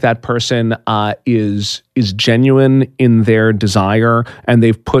feel like that person is genuine in their desire and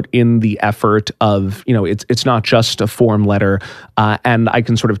they've put in the effort of, it's not just a form letter, and I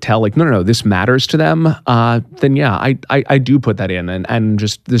can sort of tell like, no, this matters to them. Then yeah, I do put that in, and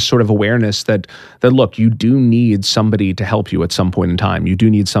just this sort of awareness that look, you do need somebody to help you at some point in time. You do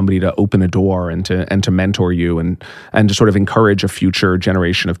need somebody to open a door and to mentor you and to sort of encourage a future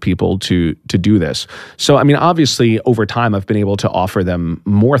generation of people to do this. So, I mean, obviously, over time, I've been able to offer them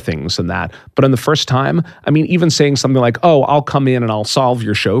more things than that. But on the first time, I mean, even saying something like, oh, I'll come in and I'll solve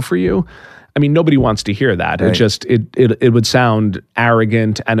your show for you. I mean, nobody wants to hear that. Right. It would sound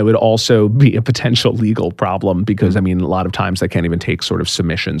arrogant, and it would also be a potential legal problem because, I mean, a lot of times they can't even take sort of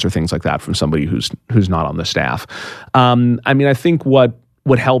submissions or things like that from somebody who's not on the staff. I mean, I think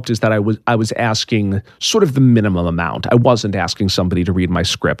what helped is that I was asking sort of the minimum amount. I wasn't asking somebody to read my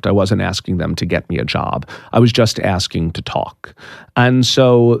script. I wasn't asking them to get me a job. I was just asking to talk. And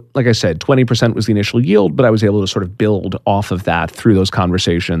so, like I said, 20% was the initial yield, but I was able to sort of build off of that through those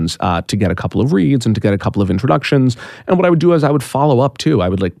conversations to get a couple of reads and to get a couple of introductions. And what I would do is I would follow up too. I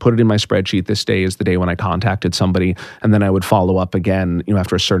would like put it in my spreadsheet. This day is the day when I contacted somebody. And then I would follow up again,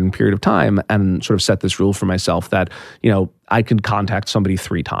 after a certain period of time and sort of set this rule for myself that, I can contact somebody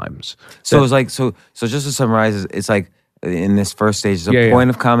 3 times. So it's like, so just to summarize, it's like in this first stage, there's a point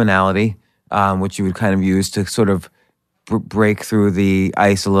of commonality, which you would kind of use to sort of break through the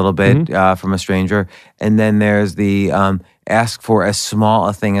ice a little bit from a stranger. And then there's the ask for as small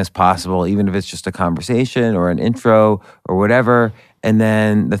a thing as possible, even if it's just a conversation or an intro or whatever. And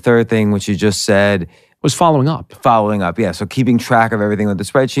then the third thing, which you just said, was following up. Following up, yeah. So keeping track of everything with the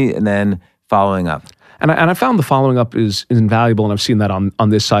spreadsheet and then following up. And I found the following up is invaluable, and I've seen that on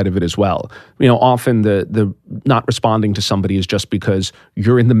this side of it as well. Often the not responding to somebody is just because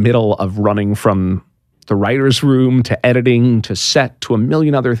you're in the middle of running from the writer's room to editing to set to a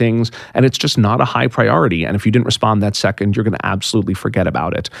million other things, and it's just not a high priority. And if you didn't respond that second, you're going to absolutely forget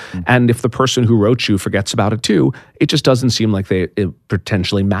about it. And if the person who wrote you forgets about it too, it just doesn't seem like it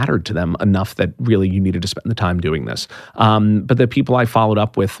potentially mattered to them enough that really you needed to spend the time doing this. But the people I followed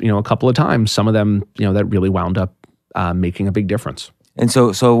up with, a couple of times, some of them, that really wound up making a big difference. And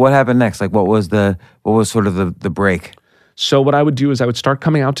so what happened next? Like what was sort of the break? So what I would do is I would start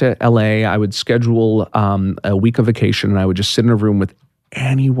coming out to LA. I would schedule a week of vacation, and I would just sit in a room with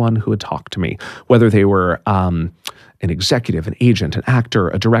anyone who would talk to me, whether they were an executive, an agent, an actor,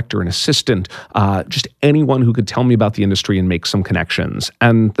 a director, an assistant, just anyone who could tell me about the industry and make some connections.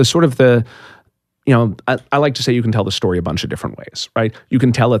 And I like to say you can tell the story a bunch of different ways, right? You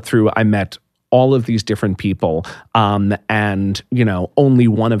can tell it through I met all of these different people, and only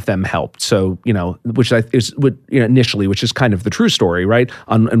one of them helped. So which is initially, which is kind of the true story, right?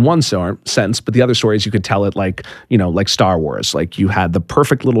 In one sense, but the other story is you could tell it like Star Wars, like you had the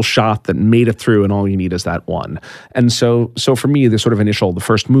perfect little shot that made it through, and all you need is that one. And so for me, the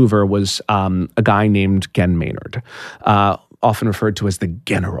first mover was a guy named Gen Maynard. Often referred to as the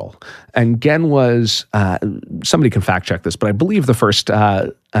General. And Gen was, somebody can fact check this, but I believe the first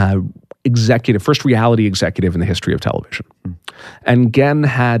reality executive in the history of television. And Gen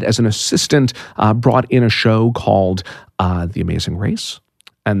had, as an assistant, brought in a show called The Amazing Race.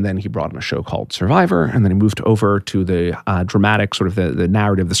 And then he brought in a show called Survivor. And then he moved over to the dramatic, sort of the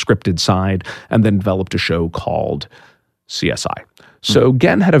narrative, the scripted side, and then developed a show called CSI. So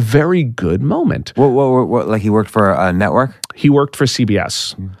Gen had a very good moment. What, like he worked for a network? He worked for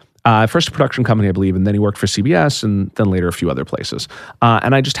CBS. First a production company, I believe, and then he worked for CBS, and then later a few other places.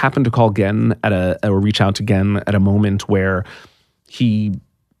 And I just happened to call Gen or reach out to Gen at a moment where he,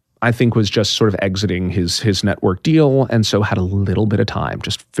 I think, was just sort of exiting his network deal, and so had a little bit of time,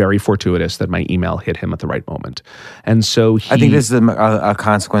 just very fortuitous that my email hit him at the right moment. And so I think this is a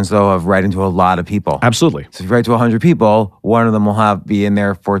consequence, though, of writing to a lot of people. Absolutely. So if you write to 100 people, one of them will be in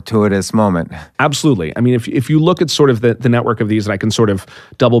their fortuitous moment. Absolutely. I mean, if you look at sort of the network of these, and I can sort of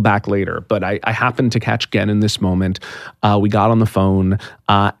double back later, but I happened to catch Gen in this moment. We got on the phone,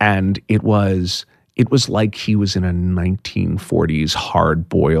 and it was like he was in a 1940s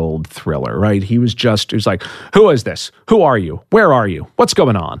hard-boiled thriller, right? He was like, who is this? Who are you? Where are you? What's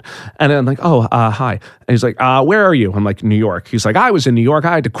going on? And I'm like, hi. And he's like, where are you? I'm like, New York. He's like, I was in New York.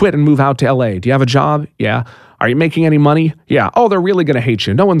 I had to quit and move out to LA. Do you have a job? Yeah. Are you making any money? Yeah. Oh, they're really going to hate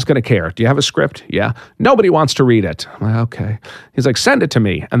you. No one's going to care. Do you have a script? Yeah. Nobody wants to read it. I'm like, okay. He's like, send it to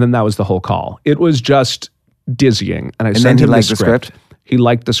me. And then that was the whole call. It was just dizzying. And I sent him the script. He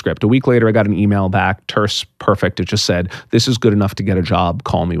liked the script. A week later, I got an email back, terse, perfect. It just said, this is good enough to get a job.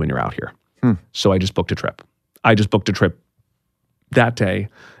 Call me when you're out here. So I just booked a trip. I just booked a trip that day.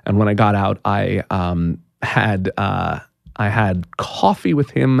 And when I got out, I had coffee with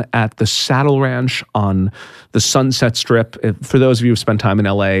him at the Saddle Ranch on the Sunset Strip. For those of you who've spent time in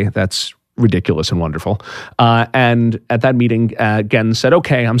LA, that's ridiculous and wonderful. And at that meeting, Gen said,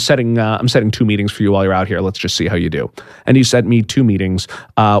 okay, I'm setting 2 meetings for you while you're out here. Let's just see how you do. And he sent me 2 meetings,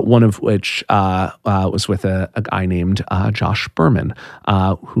 one of which was with a guy named Josh Perlman,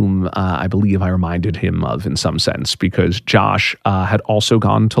 whom I believe I reminded him of in some sense, because Josh had also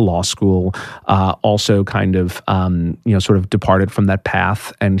gone to law school, also kind of, sort of departed from that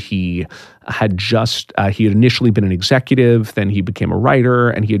path. And he had initially been an executive, then he became a writer,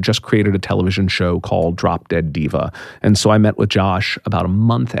 and he had just created a television show called Drop Dead Diva. And so I met with Josh about a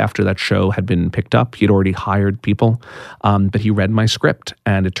month after that show had been picked up. He'd already hired people, but he read my script,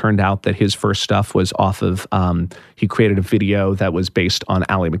 and it turned out that his first stuff was off of, he created a video that was based on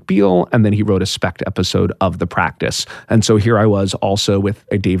Ally McBeal, and then he wrote a spec episode of The Practice. And so here I was also with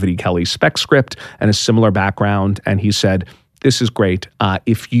a David E. Kelley spec script and a similar background, and he said, this is great.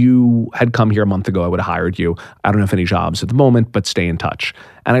 If you had come here a month ago, I would have hired you. I don't have any jobs at the moment, but stay in touch.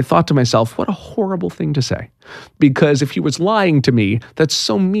 And I thought to myself, what a horrible thing to say. Because if he was lying to me, that's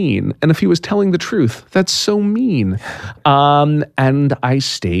so mean. And if he was telling the truth, that's so mean. And I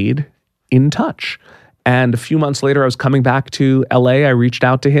stayed in touch. And a few months later, I was coming back to LA. I reached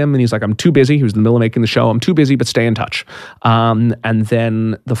out to him, and he's like, I'm too busy. He was in the middle of making the show. I'm too busy, but stay in touch. And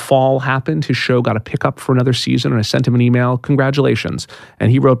then the fall happened. His show got a pickup for another season, and I sent him an email, congratulations. And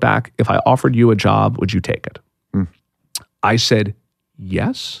he wrote back, if I offered you a job, would you take it? I said,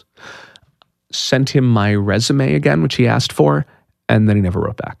 yes. Sent him my resume again, which he asked for, and then he never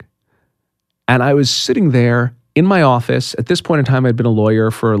wrote back. And I was sitting there in my office. At this point in time, I'd been a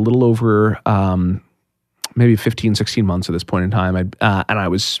lawyer for a little over maybe 15, 16 months at this point in time. And I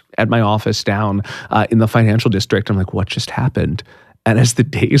was at my office down in the financial district. I'm like, what just happened? And as the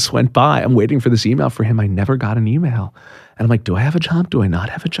days went by, I'm waiting for this email for him. I never got an email. And I'm like, do I have a job? Do I not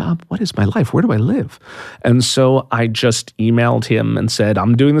have a job? What is my life? Where do I live? And so I just emailed him and said,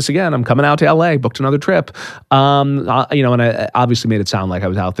 I'm doing this again. I'm coming out to LA, booked another trip. And I obviously made it sound like I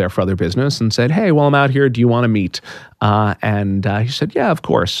was out there for other business and said, hey, while I'm out here, do you want to meet? And he said, yeah, of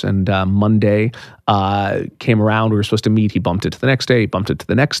course. And Monday came around. We were supposed to meet. He bumped it to the next day. He bumped it to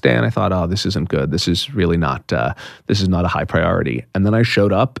the next day. And I thought, oh, this isn't good. This is really not, this is not a high priority. And then I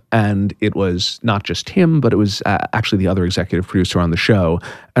showed up, and it was not just him, but it was actually the other executive producer on the show.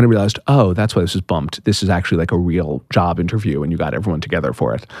 And I realized, oh, that's why this is bumped. This is actually like a real job interview, and you got everyone together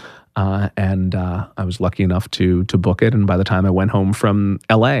for it. And I was lucky enough to book it. And by the time I went home from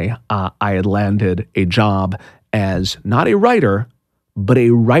LA, I had landed a job as not a writer, but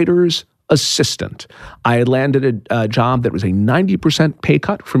a writer's assistant. I had landed a job that was a 90% pay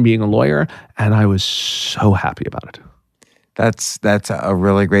cut from being a lawyer, and I was so happy about it. That's a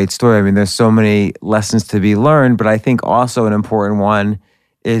really great story. I mean, there's so many lessons to be learned, but I think also an important one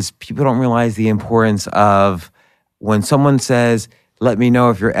is people don't realize the importance of when someone says, let me know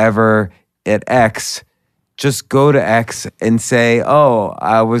if you're ever at X, just go to X and say, oh,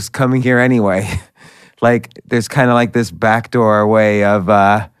 I was coming here anyway. Like, there's kind of like this backdoor way of,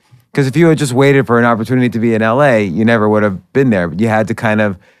 because if you had just waited for an opportunity to be in LA, you never would have been there. You had to kind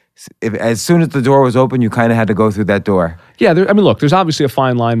of, as soon as the door was open, you kind of had to go through that door. Yeah, look, there's obviously a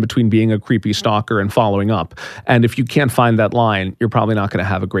fine line between being a creepy stalker and following up. And if you can't find that line, you're probably not going to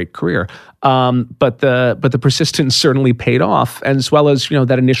have a great career. But the persistence certainly paid off, and as well as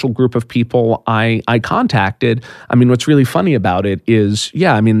that initial group of people I contacted. I mean, what's really funny about it is,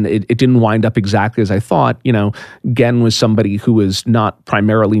 it didn't wind up exactly as I thought. Gen was somebody who was not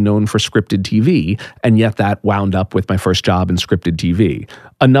primarily known for scripted TV, and yet that wound up with my first job in scripted TV.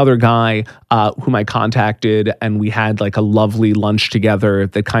 Another guy whom I contacted, and we had like a lovely lunch together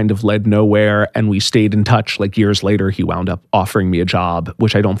that kind of led nowhere, and we stayed in touch. Like years later, he wound up offering me a job,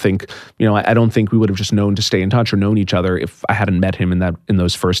 which I don't think, I don't think we would have just known to stay in touch or known each other if I hadn't met him in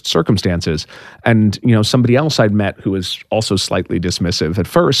those first circumstances. And somebody else I'd met who was also slightly dismissive at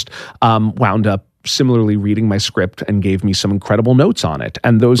first wound up similarly reading my script and gave me some incredible notes on it.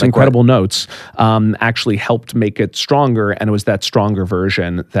 And those incredible notes actually helped make it stronger. And it was that stronger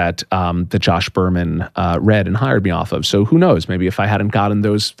version that Josh Perlman read and hired me off of. So who knows? Maybe if I hadn't gotten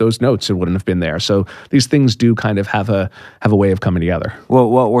those notes, it wouldn't have been there. So these things do kind of have a way of coming together. Well,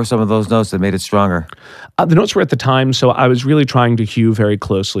 what were some of those notes that made it stronger? The notes were at the time, so I was really trying to hew very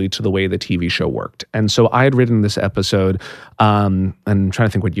closely to the way the TV show worked. And so I had written this episode, and I'm trying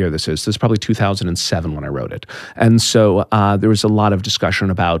to think what year this is. This is probably 2007 when I wrote it. And so there was a lot of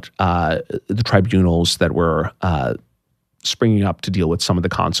discussion about the tribunals that were springing up to deal with some of the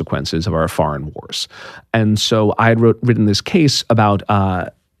consequences of our foreign wars. And so I had written this case about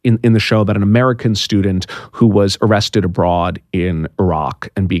in the show about an American student who was arrested abroad in Iraq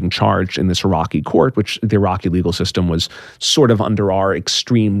and being charged in this Iraqi court, which the Iraqi legal system was sort of under our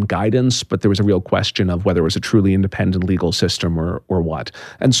extreme guidance, but there was a real question of whether it was a truly independent legal system or what.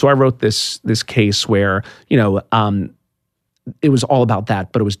 And so I wrote this case where, it was all about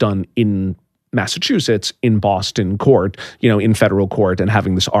that, but it was done in Massachusetts, in Boston court, in federal court, and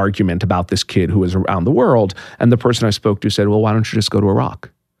having this argument about this kid who was around the world. And the person I spoke to said, well, why don't you just go to Iraq?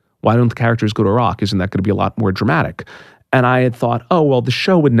 Why don't the characters go to Iraq? Isn't that going to be a lot more dramatic? And I had thought, oh, well, the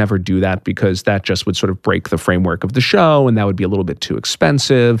show would never do that because that just would sort of break the framework of the show and that would be a little bit too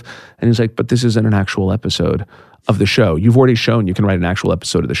expensive. And he's like, but this isn't an actual episode of the show. You've already shown you can write an actual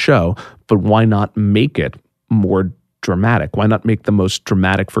episode of the show, but why not make it more dramatic? Why not make the most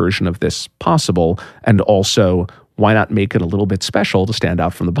dramatic version of this possible? And also, why not make it a little bit special to stand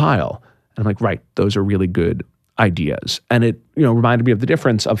out from the pile? And I'm like, right, those are really good ideas. And it, reminded me of the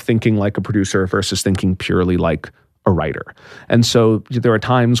difference of thinking like a producer versus thinking purely like a writer. And so there are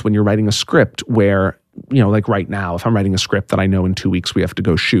times when you're writing a script where, like right now, if I'm writing a script that I know in 2 weeks we have to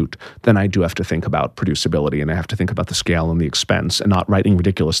go shoot, then I do have to think about producibility and I have to think about the scale and the expense and not writing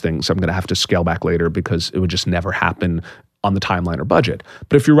ridiculous things I'm going to have to scale back later because it would just never happen on the timeline or budget.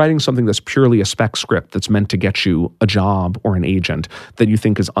 But if you're writing something that's purely a spec script that's meant to get you a job or an agent that you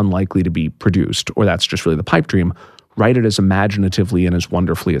think is unlikely to be produced, or that's just really the pipe dream, write it as imaginatively and as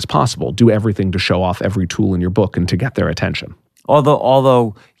wonderfully as possible. Do everything to show off every tool in your book and to get their attention.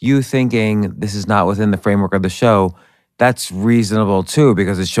 Although you thinking this is not within the framework of the show, that's reasonable too,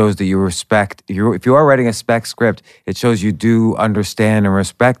 because it shows that you respect, if you are writing a spec script, it shows you do understand and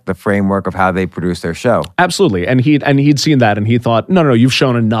respect the framework of how they produce their show. Absolutely. And he'd seen that and he thought, no, you've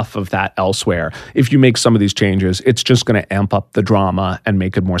shown enough of that elsewhere. If you make some of these changes, it's just going to amp up the drama and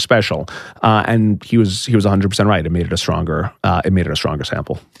make it more special. And he was 100% right. It made it a stronger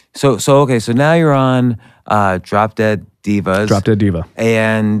sample. So now you're on Drop Dead Divas. Drop Dead Diva.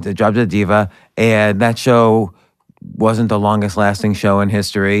 And Drop Dead Diva. And that show wasn't the longest lasting show in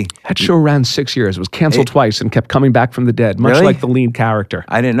history. That show ran 6 years. It was canceled twice and kept coming back from the dead, much really? Like the lead character.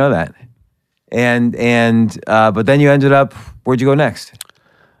 I didn't know that. But then you ended up, where'd you go next?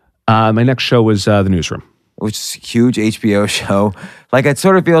 My next show was The Newsroom. Which is a huge HBO show. Like, it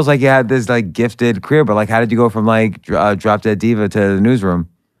sort of feels like you had this like gifted career, but like, how did you go from like Drop Dead Diva to The Newsroom?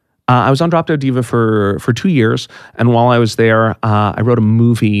 I was on Drop Dead Diva for 2 years, and while I was there, I wrote a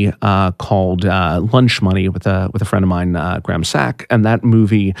movie called Lunch Money with a friend of mine, Graham Sack, and that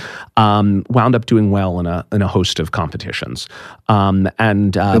movie wound up doing well in a host of competitions.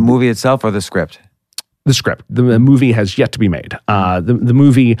 The movie itself or the script? The script. The movie has yet to be made. The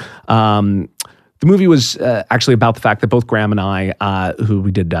movie was actually about the fact that both Graham and I, who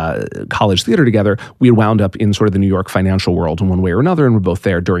we did college theater together, we had wound up in sort of the New York financial world in one way or another, and we're both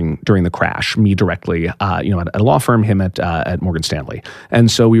there during the crash. Me directly, at a law firm, him at Morgan Stanley,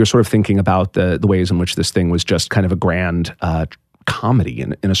 and so we were sort of thinking about the ways in which this thing was just kind of a grand comedy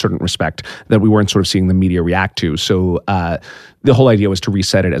in a certain respect that we weren't sort of seeing the media react to. So the whole idea was to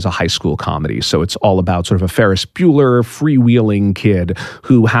reset it as a high school comedy. So it's all about sort of a Ferris Bueller freewheeling kid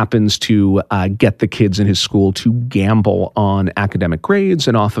who happens to get the kids in his school to gamble on academic grades,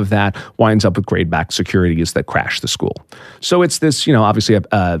 and off of that winds up with grade-backed securities that crash the school. So it's this, obviously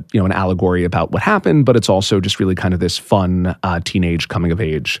an allegory about what happened, but it's also just really kind of this fun teenage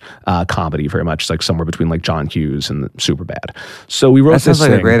coming-of-age comedy, very much like somewhere between like John Hughes and Superbad. So we wrote this thing. That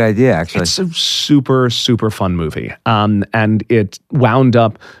sounds like a great idea, actually. It's a super, super fun movie. And it wound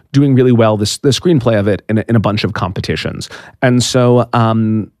up doing really well, the screenplay of it, in a bunch of competitions. And so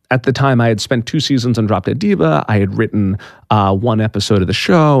at the time, I had spent 2 seasons on Drop Dead Diva. I had written 1 episode of the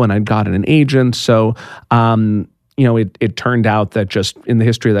show, and I'd gotten an agent. So it turned out that just in the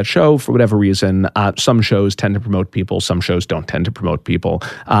history of that show, for whatever reason, some shows tend to promote people, some shows don't tend to promote people.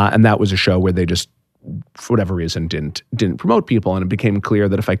 And that was a show where they just, for whatever reason, didn't promote people. And it became clear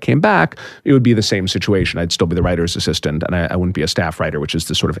that if I came back, it would be the same situation. I'd still be the writer's assistant, and I wouldn't be a staff writer, which is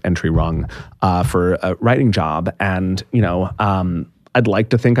the sort of entry rung for a writing job. And, I'd like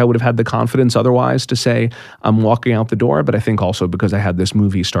to think I would have had the confidence otherwise to say I'm walking out the door, but I think also because I had this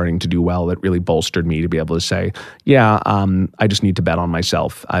movie starting to do well, it really bolstered me to be able to say, I just need to bet on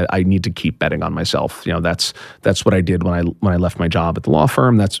myself. I need to keep betting on myself. That's what I did when I left my job at the law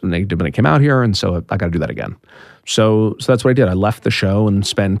firm. That's what I did when I came out here, and so I got to do that again. So that's what I did. I left the show and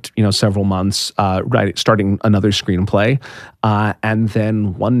spent several months starting another screenplay, and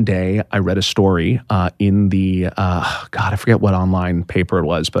then one day I read a story in the I forget what online paper it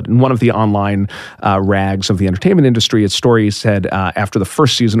was, but in one of the online rags of the entertainment industry, its story said after the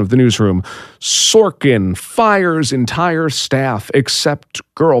first season of The Newsroom, Sorkin fires entire staff except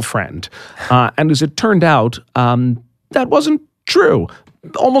girlfriend, and as it turned out, that wasn't true.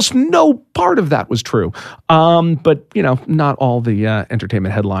 Almost no part of that was true. But, not all the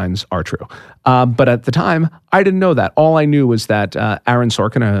entertainment headlines are true. But at the time, I didn't know that. All I knew was that Aaron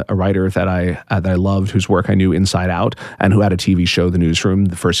Sorkin, a writer that I loved, whose work I knew inside out, and who had a TV show, The Newsroom,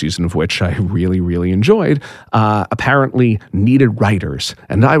 the first season of which I really, really enjoyed, apparently needed writers.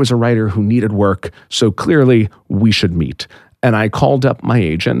 And I was a writer who needed work, so clearly we should meet. And I called up my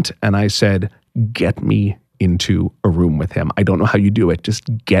agent and I said, get me into a room with him. I don't know how you do it. Just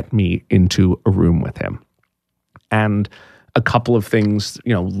get me into a room with him. And a couple of things,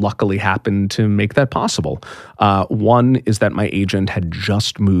 luckily happened to make that possible. One is that my agent had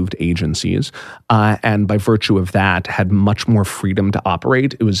just moved agencies, and by virtue of that, had much more freedom to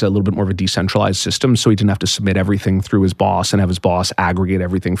operate. It was a little bit more of a decentralized system, so he didn't have to submit everything through his boss and have his boss aggregate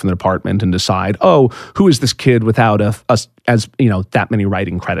everything from the department and decide, who is this kid without that many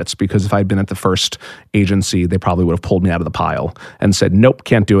writing credits? Because if I'd been at the first agency, they probably would have pulled me out of the pile and said, nope,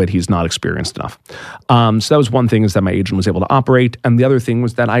 can't do it. He's not experienced enough. So that was one thing, is that my agent was able to operate. And the other thing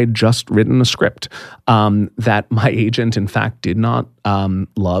was that I had just written a script that my agent, in fact, did not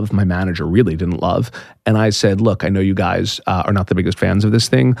love. My manager really didn't love. And I said, look, I know you guys are not the biggest fans of this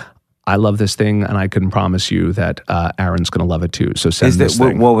thing. I love this thing, and I can promise you that Aaron's going to love it too. So send this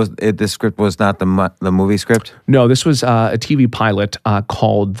thing. What was it? The script was not the movie script? No, this was a TV pilot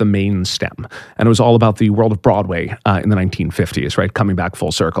called The Main Stem, and it was all about the world of Broadway in the 1950s, right? Coming back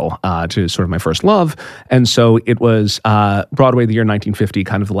full circle to sort of my first love. And so it was Broadway, the year 1950,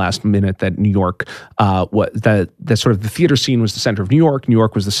 kind of the last minute that New York, that sort of the theater scene was the center of New York. New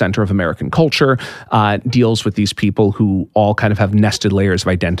York was the center of American culture, deals with these people who all kind of have nested layers of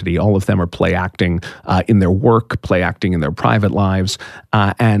identity. All of them are play acting in their work, play acting in their private lives.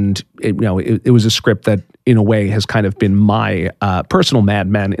 And it was a script that, in a way, has kind of been my personal Mad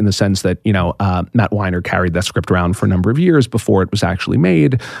Men, in the sense that, Matt Weiner carried that script around for a number of years before it was actually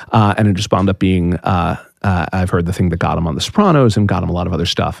made. And it just wound up being, I've heard, the thing that got him on The Sopranos and got him a lot of other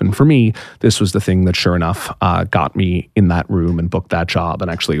stuff. And for me, this was the thing that, sure enough, got me in that room and booked that job,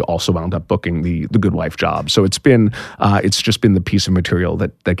 and actually also wound up booking the Good Wife job. So it's just been the piece of material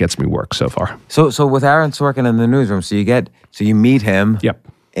that gets me work so far. So with Aaron Sorkin in The Newsroom, so you meet him. Yep.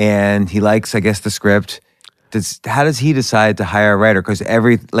 And he likes, I guess, the script. How does he decide to hire a writer? Because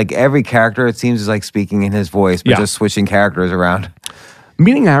every character, it seems, is like speaking in his voice, but just switching characters around.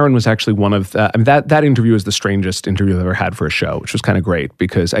 Meeting Aaron was actually one of that interview is the strangest interview I've ever had for a show, which was kind of great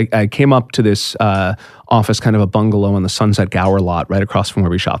because I came up to this office, kind of a bungalow on the Sunset Gower lot right across from where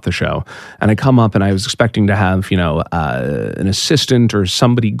we shot the show. And I come up and I was expecting to have, an assistant or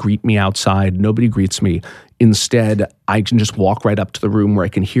somebody greet me outside. Nobody greets me. Instead, I can just walk right up to the room where I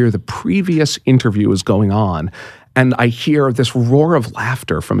can hear the previous interview is going on. And I hear this roar of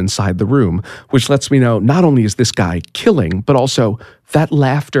laughter from inside the room, which lets me know not only is this guy killing, but also that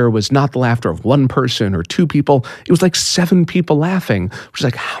laughter was not the laughter of one person or two people. It was like 7 people laughing, which is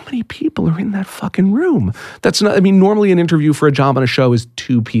like, how many people are in that fucking room? That's not, normally an interview for a job on a show is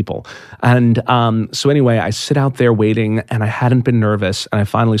 2 people. And so anyway, I sit out there waiting and I hadn't been nervous. And I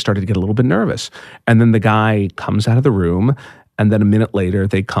finally started to get a little bit nervous. And then the guy comes out of the room. And then a minute later,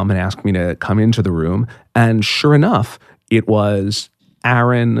 they come and ask me to come into the room. And sure enough, it was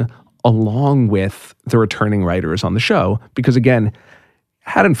Aaron along with the returning writers on the show. Because again,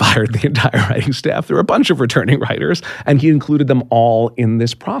 hadn't fired the entire writing staff. There were a bunch of returning writers, and he included them all in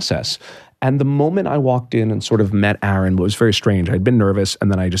this process. And the moment I walked in and sort of met Aaron was very strange. I'd been nervous,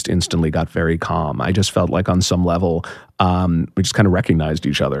 and then I just instantly got very calm. I just felt like on some level, we just kind of recognized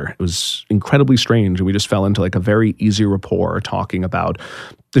each other. It was incredibly strange, and we just fell into like a very easy rapport talking about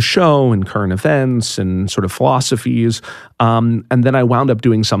the show and current events and sort of philosophies. And then I wound up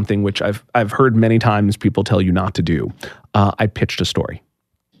doing something which I've heard many times people tell you not to do. I pitched a story.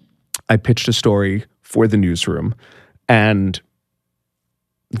 I pitched a story for the newsroom, and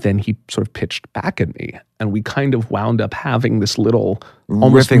then he sort of pitched back at me, and we kind of wound up having this little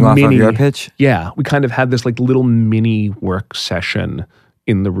almost riffing mini, off of your pitch. Yeah, we kind of had this like little mini work session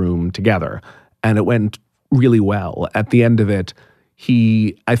in the room together, and it went really well. At the end of it,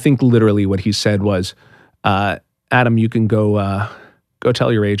 I think literally what he said was, "Adam, you can go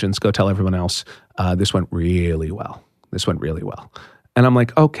tell your agents, go tell everyone else. This went really well. This went really well." And I'm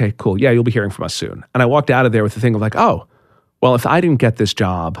like, "Okay, cool. Yeah, you'll be hearing from us soon." And I walked out of there with the thing of like, "Oh, well, if I didn't get this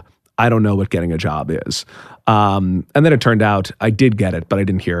job, I don't know what getting a job is." And then it turned out I did get it, but I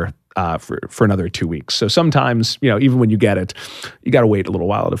didn't hear for another 2 weeks. So sometimes, even when you get it, you got to wait a little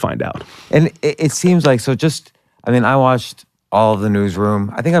while to find out. And it seems like, I watched all of the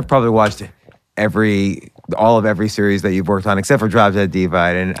Newsroom. I think I've probably watched all of every series that you've worked on, except for Drop Dead Diva.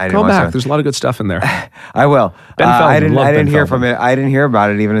 I didn't Go watch back. that. There's a lot of good stuff in there. I will. Ben Feldman. I didn't hear Feldman. from it. I didn't hear about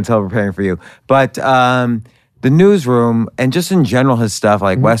it even until preparing for you. But the Newsroom and just in general his stuff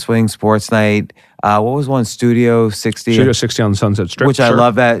like West Wing, Sports Night. What was one? Studio 60. Studio 60 on Sunset Strip. Which I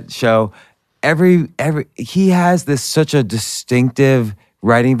love that show. He has such a distinctive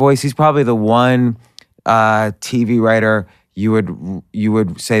writing voice. He's probably the one TV writer you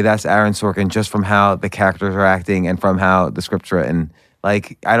would say that's Aaron Sorkin just from how the characters are acting and from how the script's written.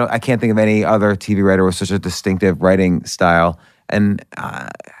 Like I can't think of any other TV writer with such a distinctive writing style. And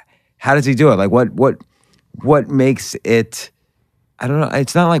how does he do it? Like what makes it? I don't know.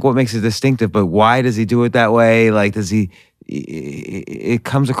 It's not like what makes it distinctive, but why does he do it that way? Like it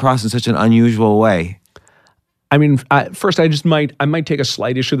comes across in such an unusual way. First, I might take a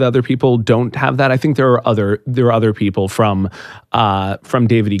slight issue that other people don't have that. I think there are other people from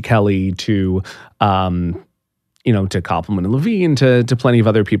David E. Kelly to to Koppelman and Levine to plenty of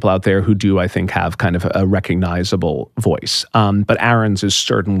other people out there who do, I think, have kind of a recognizable voice. But Aaron's is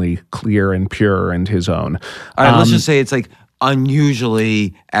certainly clear and pure and his own. All right, let's just say it's like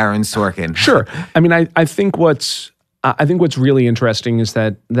unusually Aaron Sorkin. Sure. I think what's really interesting is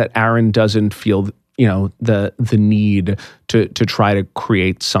that Aaron doesn't feel the need to try to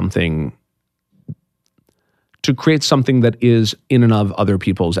create something that is in and of other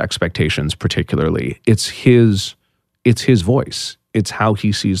people's expectations. Particularly, it's his voice. It's how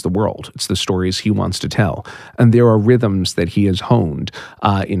he sees the world. It's the stories he wants to tell, and there are rhythms that he has honed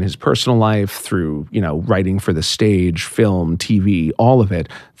in his personal life through writing for the stage, film, TV, all of it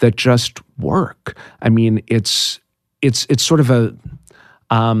that just work. It's sort of a.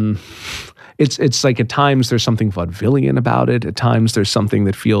 It's like at times there's something vaudevillian about it. At times there's something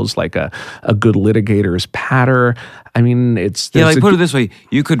that feels like a good litigator's patter. Put it this way: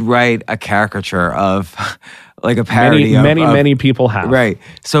 you could write a caricature of, like a parody. Many people have. Right.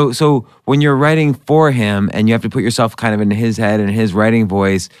 So when you're writing for him and you have to put yourself kind of in his head and his writing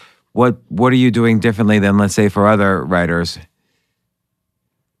voice, what are you doing differently than, let's say, for other writers?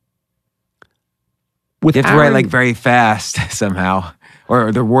 You have to write like very fast somehow.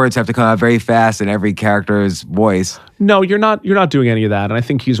 Or the words have to come out very fast in every character's voice. No, you're not doing any of that. And I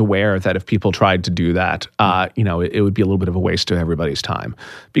think he's aware that if people tried to do that, it would be a little bit of a waste of everybody's time.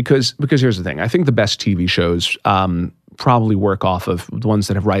 Because here's the thing. I think the best TV shows probably work off of, the ones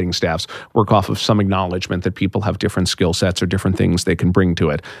that have writing staffs, work off of some acknowledgement that people have different skill sets or different things they can bring to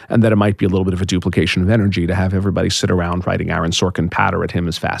it, and that it might be a little bit of a duplication of energy to have everybody sit around writing Aaron Sorkin patter at him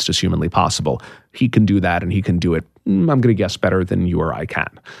as fast as humanly possible. He can do that, and he can do it, I'm going to guess, better than you or I can.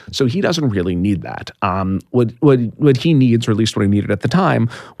 So he doesn't really need that. What he needs, or at least what he needed at the time,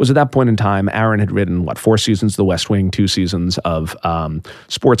 was at that point in time, Aaron had written, 4 seasons of The West Wing, 2 seasons of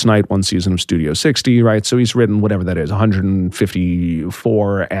Sports Night, 1 season of Studio 60, right? So he's written whatever that is,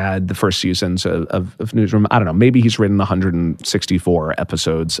 154, add the first seasons of Newsroom. I don't know, maybe he's written 164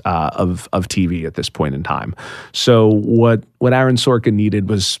 episodes of TV at this point in time. So what Aaron Sorkin needed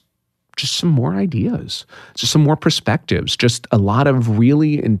was just some more ideas, just some more perspectives, just a lot of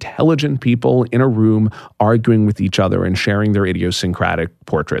really intelligent people in a room arguing with each other and sharing their idiosyncratic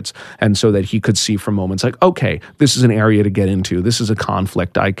portraits. And so that he could see from moments like, okay, this is an area to get into. This is a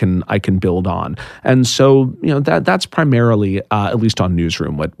conflict I can build on. And so, that's primarily, at least on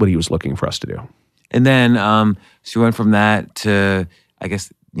Newsroom, what he was looking for us to do. And then, so you went from that to, I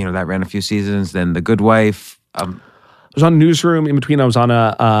guess, that ran a few seasons, then The Good Wife. I was on Newsroom. In between, I was on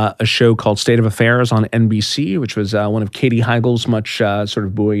a show called State of Affairs on NBC, which was one of Katie Heigl's much sort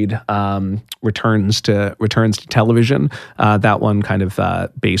of buoyed returns to television. That one kind of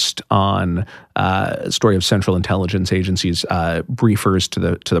based on a story of Central Intelligence Agency's briefers to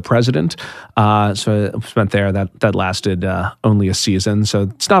the president. So I spent there. That lasted only a season. So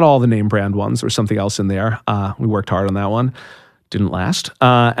it's not all the name brand ones. There was something else in there. We worked hard on that one. Didn't last.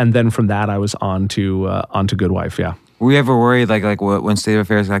 And then from that, I was on to Good Wife. Yeah. Were you ever worried, like when State of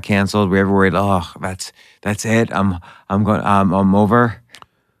Affairs got canceled? Were you ever worried? Oh, that's it. I'm over.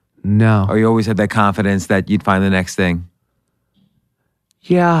 No. Or you always had that confidence that you'd find the next thing.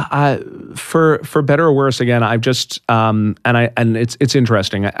 Yeah. For better or worse, again, I've just and it's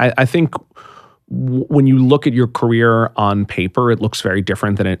interesting. I think when you look at your career on paper, it looks very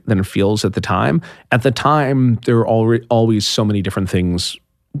different than it feels at the time. At the time, there are always so many different things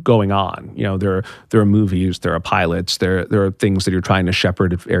going on. There are movies, there are pilots, there are things that you're trying to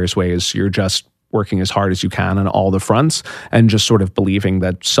shepherd in various ways. You're just working as hard as you can on all the fronts and just sort of believing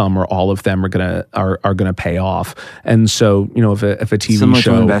that some or all of them are gonna pay off. And so, if a TV similar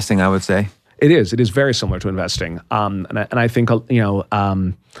show, to investing, I would say it is very similar to investing. And I think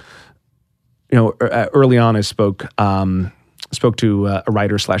early on I spoke to a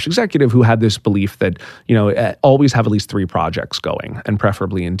writer/executive who had this belief that, always have at least 3 projects going, and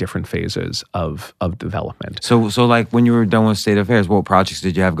preferably in different phases of development. So like when you were done with State Affairs, what projects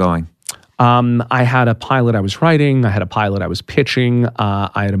did you have going? I had a pilot I was writing. I had a pilot I was pitching.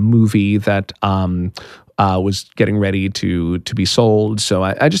 I had a movie that was getting ready to be sold. So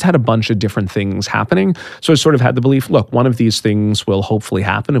I just had a bunch of different things happening. So I sort of had the belief, look, one of these things will hopefully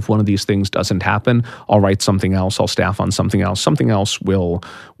happen. If one of these things doesn't happen, I'll write something else. I'll staff on something else. Something else will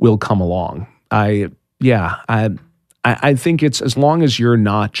come along. I think it's, as long as you're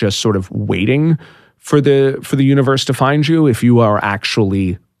not just sort of waiting for the universe to find you, if you are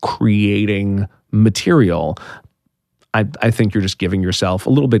actually creating material, I think you're just giving yourself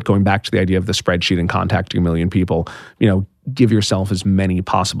a little bit, going back to the idea of the spreadsheet and contacting a million people, give yourself as many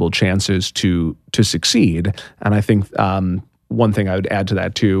possible chances to succeed. And I think one thing I would add to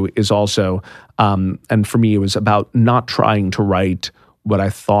that too is also, and for me, it was about not trying to write what I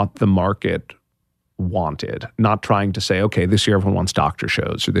thought the market wanted, not trying to say, okay, this year everyone wants doctor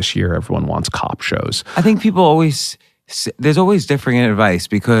shows, or this year everyone wants cop shows. I think there's always differing advice,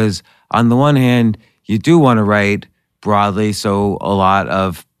 because on the one hand, you do want to write broadly, so a lot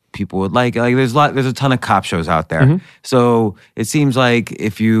of people would like there's a ton of cop shows out there. Mm-hmm. So it seems like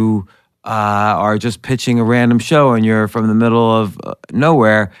if you are just pitching a random show and you're from the middle of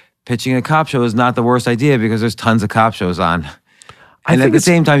nowhere, pitching a cop show is not the worst idea, because there's tons of cop shows on. And at the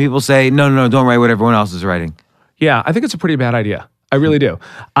same time, people say, no, don't write what everyone else is writing. Yeah, I think it's a pretty bad idea. I really do.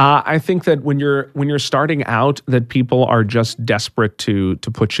 I think that when you're starting out, that people are just desperate to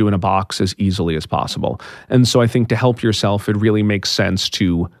put you in a box as easily as possible. And so I think to help yourself, it really makes sense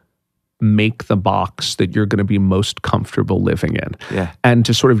to make the box that you're going to be most comfortable living in. Yeah. And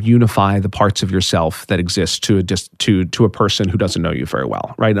to sort of unify the parts of yourself that exist to a person who doesn't know you very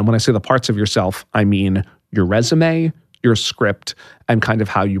well, right? And when I say the parts of yourself, I mean your resume, your script, and kind of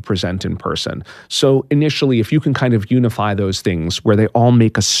how you present in person. So initially, if you can kind of unify those things where they all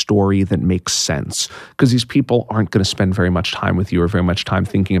make a story that makes sense, because these people aren't going to spend very much time with you or very much time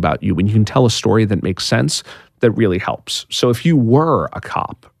thinking about you. When you can tell a story that makes sense, that really helps. So if you were a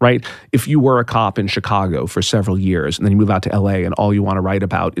cop, right? If you were a cop in Chicago for several years and then you move out to LA and all you want to write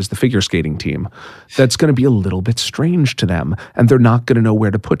about is the figure skating team, that's going to be a little bit strange to them and they're not going to know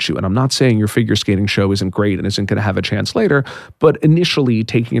where to put you. And I'm not saying your figure skating show isn't great and isn't going to have a chance later, but initially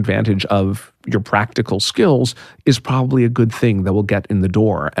taking advantage of your practical skills is probably a good thing that will get in the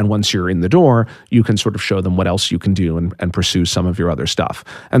door. And once you're in the door, you can sort of show them what else you can do and pursue some of your other stuff.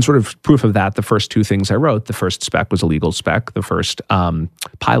 And sort of proof of that, the first two things I wrote, the first spec was a legal spec. The first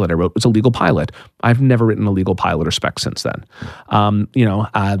pilot I wrote was a legal pilot. I've never written a legal pilot or spec since then.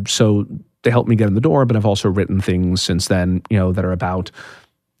 So they helped me get in the door, but I've also written things since then, that are about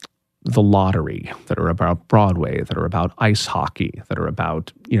the lottery, that are about Broadway, that are about ice hockey, that are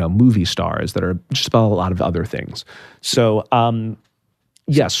about, movie stars, that are just about a lot of other things. So,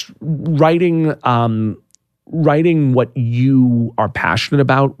 yes, writing what you are passionate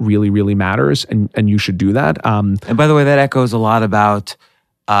about really, really matters, and you should do that. And by the way, that echoes a lot about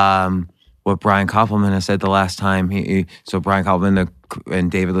what Brian Koppelman has said the last time. So Brian Koppelman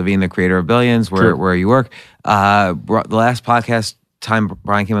and David Levine, the creator of Billions, where you work, the last podcast time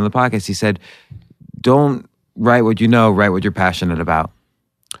Brian came on the podcast, he said, don't write what you know, write what you're passionate about.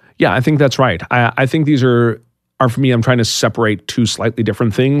 Yeah, I think that's right. I think these are for me, I'm trying to separate two slightly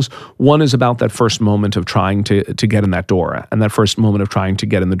different things. One is about that first moment of trying to get in that door. And that first moment of trying to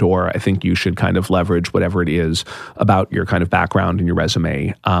get in the door, I think you should kind of leverage whatever it is about your kind of background and your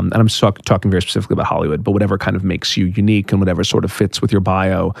resume. And I'm talking very specifically about Hollywood, but whatever kind of makes you unique and whatever sort of fits with your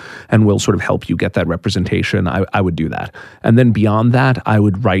bio and will sort of help you get that representation, I would do that. And then beyond that, I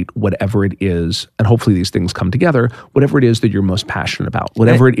would write whatever it is, and hopefully these things come together, whatever it is that you're most passionate about,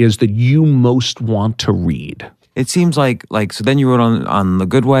 whatever it is that you most want to read. It seems like so then you wrote on The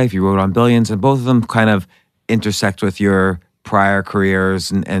Good Wife, you wrote on Billions, and both of them kind of intersect with your prior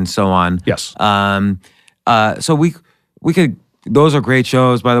careers and so on. Yes. So we could, those are great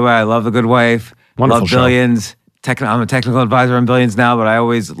shows, by the way. I love The Good Wife. Wonderful love show. Billions. I'm a technical advisor on Billions now, but I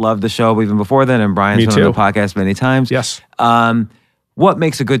always loved the show even before then, and Brian's been on the podcast many times. Yes. What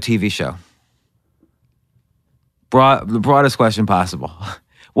makes a good TV show? The broadest question possible.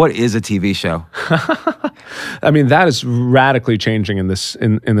 What is a TV show? I mean, that is radically changing in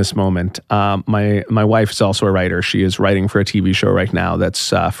this moment. My wife is also a writer. She is writing for a TV show right now that's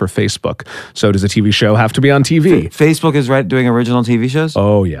for Facebook. So does a TV show have to be on TV? Facebook is doing original TV shows?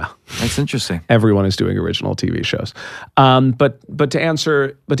 Oh, yeah. That's interesting. Everyone is doing original TV shows. But to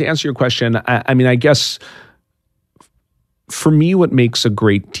answer your question, I guess for me, what makes a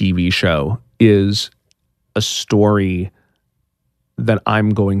great TV show is a story that I'm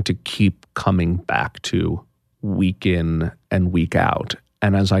going to keep coming back to week in and week out.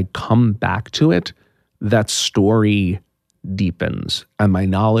 And as I come back to it, that story deepens and my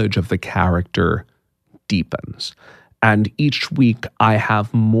knowledge of the character deepens. And each week I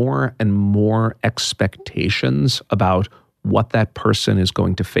have more and more expectations about what that person is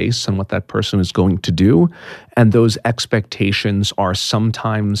going to face and what that person is going to do. And those expectations are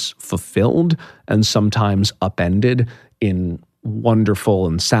sometimes fulfilled and sometimes upended in wonderful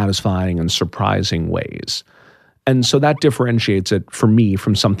and satisfying and surprising ways. And so that differentiates it for me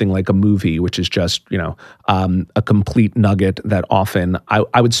from something like a movie, which is just, a complete nugget that often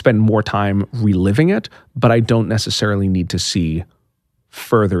I would spend more time reliving it, but I don't necessarily need to see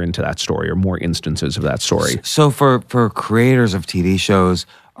further into that story or more instances of that story. So for creators of TV shows,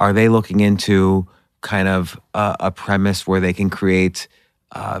 are they looking into kind of a premise where they can create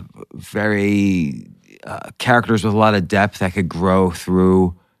very characters with a lot of depth that could grow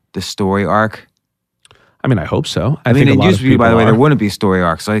through the story arc? I mean, I hope so. I mean, it used to be, by the way, there wouldn't be story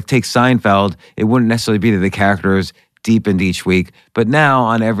arcs. So like take Seinfeld, it wouldn't necessarily be that the characters deepened each week. But now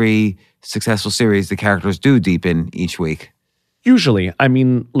on every successful series, the characters do deepen each week. Usually, I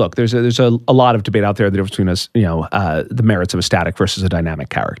mean, look, there's a lot of debate out there, the difference between the merits of a static versus a dynamic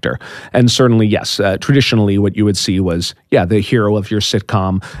character. And certainly, yes, traditionally what you would see was, the hero of your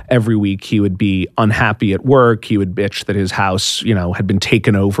sitcom, every week he would be unhappy at work, he would bitch that his house, had been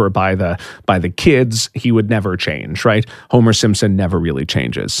taken over by the kids, he would never change, right? Homer Simpson never really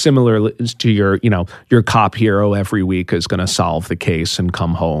changes. Similar to your cop hero every week is going to solve the case and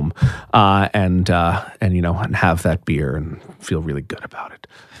come home and have that beer and feel really good about it,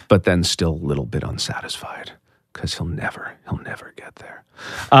 but then still a little bit unsatisfied because he'll never get there.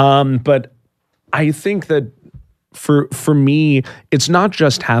 But I think that for me, it's not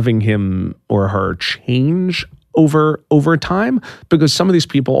just having him or her change over time, because some of these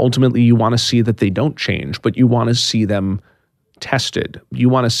people ultimately you want to see that they don't change, but you want to see them tested. You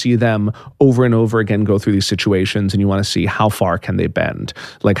want to see them over and over again go through these situations, and you want to see how far can they bend?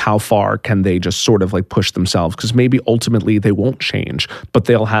 Like, how far can they just sort of like push themselves? Because maybe ultimately they won't change, but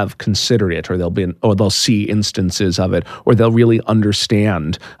they'll have considered it, or they'll see instances of it, or they'll really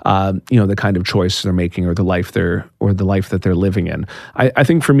understand, the kind of choice they're making, or the life that they're living in. I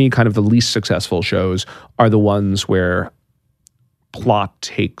think for me, kind of the least successful shows are the ones where plot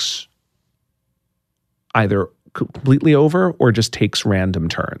takes either completely over or just takes random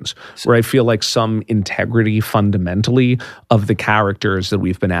turns, where I feel like some integrity fundamentally of the characters that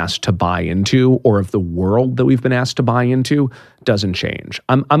we've been asked to buy into, or of the world that we've been asked to buy into, doesn't change.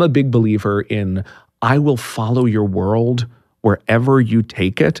 I'm a big believer in, I will follow your world wherever you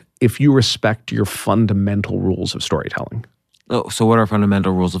take it if you respect your fundamental rules of storytelling. Oh, so what are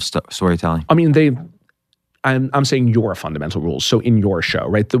fundamental rules of storytelling? I mean, I'm saying your fundamental rules. So in your show,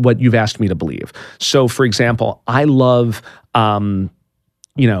 right, what you've asked me to believe. So for example, I love,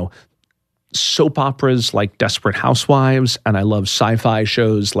 soap operas like Desperate Housewives, and I love sci-fi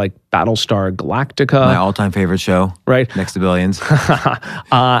shows like Battlestar Galactica. My all-time favorite show. Right. Next to Billions.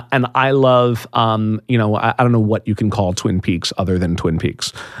 And I love, I don't know what you can call Twin Peaks other than Twin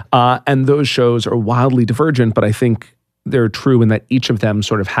Peaks. And those shows are wildly divergent, but I think they're true in that each of them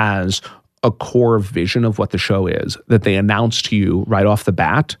sort of has a core vision of what the show is, that they announce to you right off the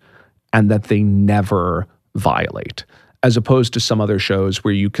bat, and that they never violate. As opposed to some other shows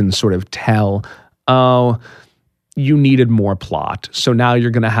where you can sort of tell, oh, you needed more plot, so now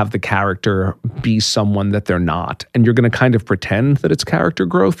you're going to have the character be someone that they're not, and you're going to kind of pretend that it's character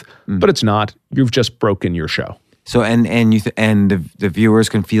growth, but it's not. You've just broken your show. So and the viewers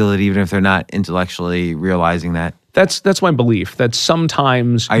can feel it even if they're not intellectually realizing that. That's my belief, that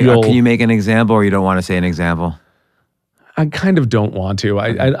sometimes can you make an example, or you don't want to say an example? I kind of don't want to.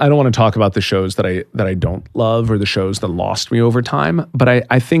 I don't want to talk about the shows that I don't love, or the shows that lost me over time. But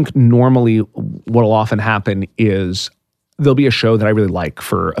I think normally what will often happen is there'll be a show that I really like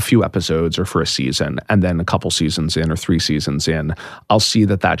for a few episodes or for a season, and then a couple seasons in or 3 seasons in, I'll see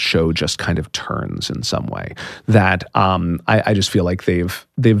that show just kind of turns in some way. That I just feel like they've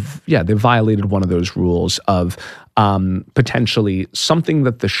violated one of those rules of potentially something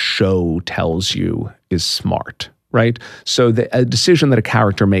that the show tells you is smart. Right? So a decision that a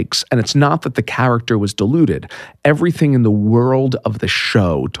character makes, and it's not that the character was deluded. Everything in the world of the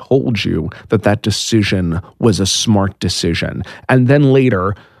show told you that decision was a smart decision. And then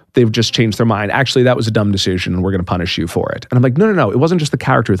later, they've just changed their mind. Actually, that was a dumb decision, and we're going to punish you for it. And I'm like, no. It wasn't just the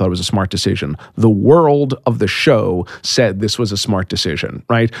character who thought it was a smart decision. The world of the show said this was a smart decision,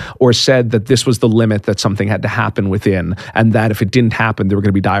 right? Or said that this was the limit that something had to happen within, and that if it didn't happen, there were going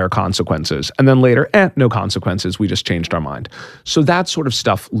to be dire consequences. And then later, no consequences. We just changed our mind. So that sort of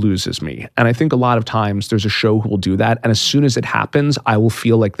stuff loses me. And I think a lot of times there's a show who will do that. And as soon as it happens, I will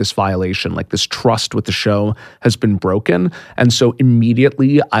feel like this violation, like this trust with the show has been broken. And so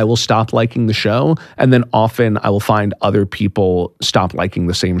immediately I will stop liking the show, and then often I will find other people stop liking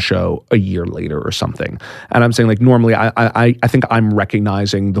the same show a year later or something. And I'm saying, like, normally I think I'm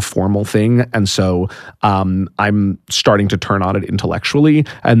recognizing the formal thing, and so I'm starting to turn on it intellectually,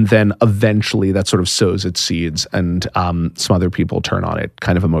 and then eventually that sort of sows its seeds, and some other people turn on it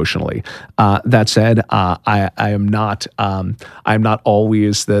kind of emotionally. That said, I'm not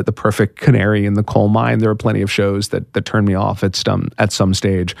always the perfect canary in the coal mine. There are plenty of shows that turn me off at some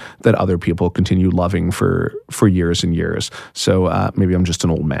stage that other people continue loving for years and years. So maybe I'm just an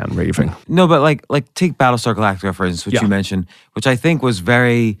old man raving. No, but like take Battlestar Galactica, for instance, which you mentioned, which I think was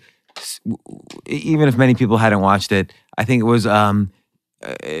very, even if many people hadn't watched it, I think it was,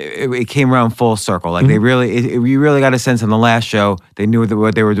 it came around full circle. Like, they really, you really got a sense on the last show, they knew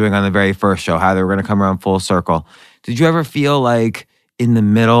what they were doing on the very first show, how they were going to come around full circle. Did you ever feel like in the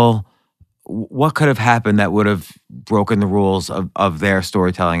middle, what could have happened that would have broken the rules of their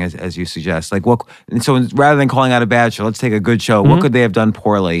storytelling, as you suggest? Like, what? And so rather than calling out a bad show, let's take a good show. What could they have done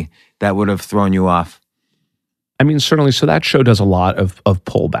poorly that would have thrown you off? I mean, certainly. So that show does a lot of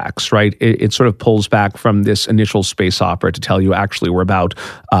pullbacks, right? It sort of pulls back from this initial space opera to tell you, actually, we're about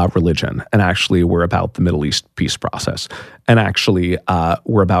religion, and actually, we're about the Middle East peace process, and actually,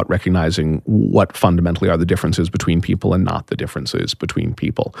 we're about recognizing what fundamentally are the differences between people and not the differences between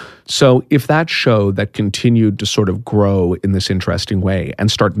people. So if that show that continued to sort of grow in this interesting way and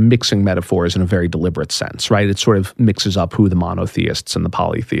start mixing metaphors in a very deliberate sense, right? It sort of mixes up who the monotheists and the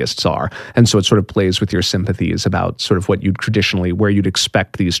polytheists are. And so it sort of plays with your sympathies about sort of what you'd traditionally, where you'd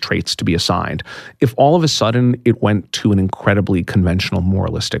expect these traits to be assigned. If all of a sudden it went to an incredibly conventional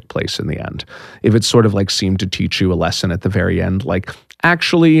moralistic place in the end, if it sort of like seemed to teach you a lesson at the very end, like,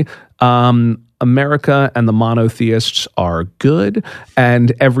 actually, America and the monotheists are good,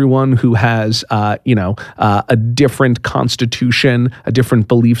 and everyone who has, a different constitution, a different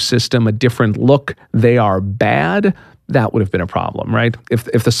belief system, a different look, they are bad. That would have been a problem, right? If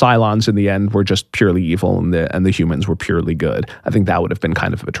the Cylons in the end were just purely evil and the humans were purely good, I think that would have been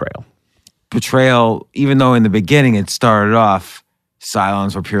kind of a betrayal. Betrayal, even though in the beginning it started off,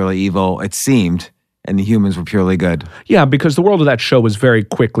 Cylons were purely evil, it seemed, and the humans were purely good. Yeah, because the world of that show was very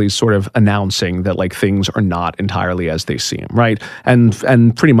quickly sort of announcing that like things are not entirely as they seem, right? And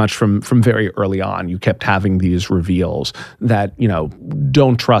pretty much from very early on, you kept having these reveals that,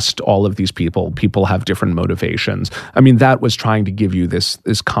 don't trust all of these people. People have different motivations. I mean, that was trying to give you this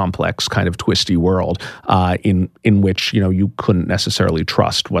complex kind of twisty world in which, you couldn't necessarily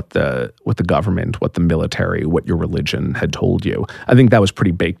trust what the government, what the military, what your religion had told you. I think that was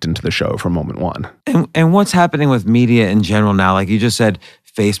pretty baked into the show from moment one. And what's happening with media in general now? Like you just said,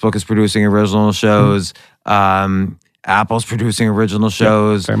 Facebook is producing original shows. Apple's producing original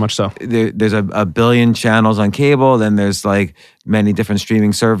shows. Yep, very much so. There's a billion channels on cable. Then there's like many different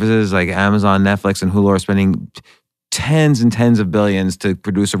streaming services like Amazon, Netflix, and Hulu are spending tens and tens of billions to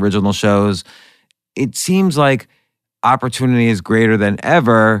produce original shows. It seems like opportunity is greater than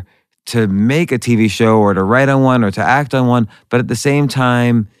ever to make a TV show or to write on one or to act on one. But at the same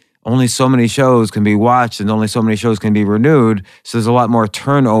time, only so many shows can be watched and only so many shows can be renewed. So there's a lot more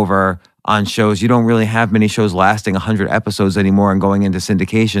turnover on shows. You don't really have many shows lasting 100 episodes anymore and going into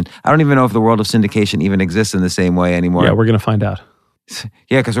syndication. I don't even know if the world of syndication even exists in the same way anymore. Yeah, we're going to find out.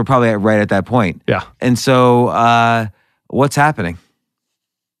 Yeah, because we're probably right at that point. Yeah. And so what's happening?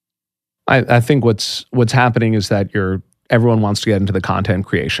 I think what's happening is that everyone wants to get into the content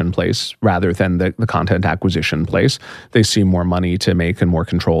creation place rather than the content acquisition place. They see more money to make and more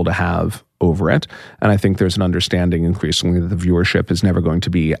control to have over it. And I think there's an understanding increasingly that the viewership is never going to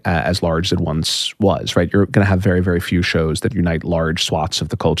be as large as it once was, right? You're going to have very, very few shows that unite large swaths of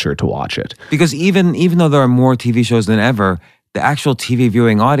the culture to watch it. Because even though there are more TV shows than ever, the actual TV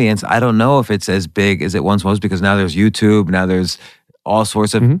viewing audience, I don't know if it's as big as it once was because now there's YouTube, now there's all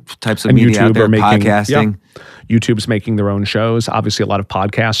sorts of types of and media YouTube out there, podcasting. Yeah. YouTube's making their own shows. Obviously, a lot of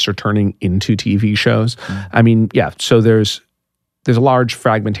podcasts are turning into TV shows. I mean, yeah, so there's a large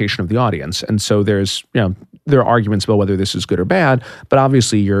fragmentation of the audience. And so there are arguments about whether this is good or bad, but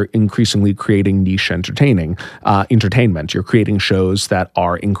obviously you're increasingly creating niche entertainment. You're creating shows that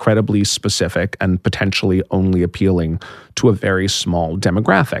are incredibly specific and potentially only appealing to a very small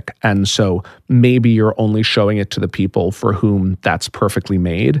demographic. And so maybe you're only showing it to the people for whom that's perfectly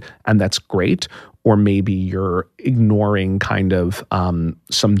made, and that's great. Or maybe you're ignoring kind of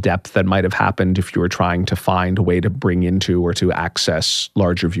some depth that might have happened if you were trying to find a way to bring into or to access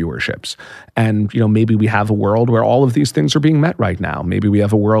larger viewerships. And, maybe we have a world where all of these things are being met right now. Maybe we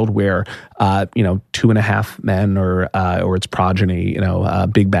have a world where, 2.5 Men or its progeny,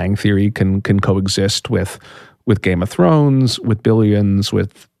 Big Bang Theory can coexist with Game of Thrones, with Billions,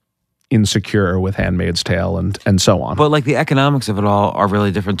 with Insecure, with Handmaid's Tale, and so on. But like the economics of it all are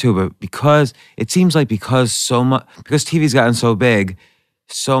really different too. But because it seems like because TV's gotten so big,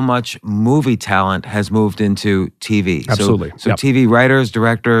 so much movie talent has moved into TV. Absolutely. So TV writers,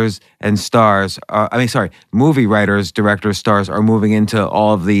 directors, and stars. Movie writers, directors, stars are moving into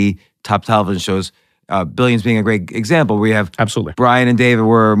all of the top television shows. Billions being a great example. We have absolutely Brian and David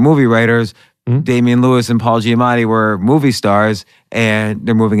were movie writers. Damian Lewis and Paul Giamatti were movie stars, and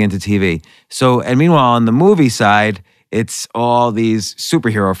they're moving into TV. So, and meanwhile, on the movie side, it's all these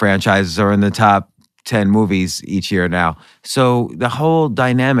superhero franchises are in the top 10 movies each year now. So the whole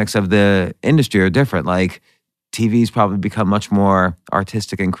dynamics of the industry are different. Like TV's probably become much more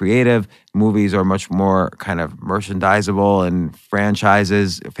artistic and creative. Movies are much more kind of merchandisable and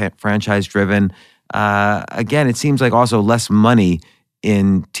franchise driven. Again, it seems like also less money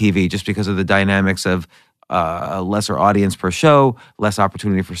in TV just because of the dynamics of a lesser audience per show, less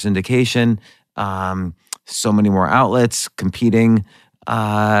opportunity for syndication, so many more outlets competing.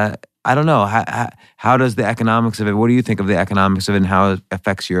 I don't know. How does the economics of it, what do you think of the economics of it and how it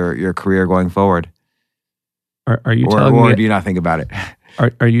affects your career going forward? Are you telling me? Or do you not think about it?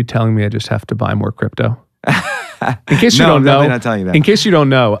 Are you telling me I just have to buy more crypto? In case you don't know, I'm not telling you that. In case you don't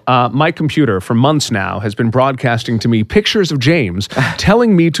know, my computer for months now has been broadcasting to me pictures of James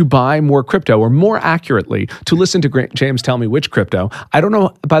telling me to buy more crypto, or more accurately, to listen to James tell me which crypto. I don't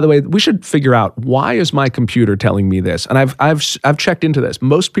know. By the way, we should figure out, why is my computer telling me this? And I've checked into this.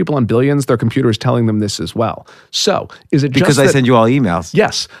 Most people on Billions, their computer is telling them this as well. So is it because I send you all emails?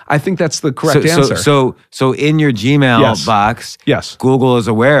 Yes, I think that's the correct answer. So in your Gmail box, yes, Google is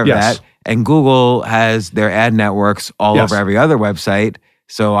aware of that. And Google has their ad networks all over every other website.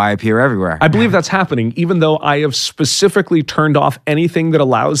 so I appear everywhere. I believe that's happening, even though I have specifically turned off anything that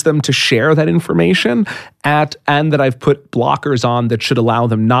allows them to share that information and that I've put blockers on that should allow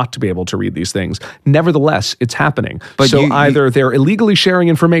them not to be able to read these things. Nevertheless, it's happening. But so either they're illegally sharing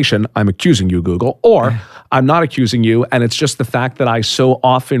information, I'm accusing you, Google, or I'm not accusing you, and it's just the fact that I so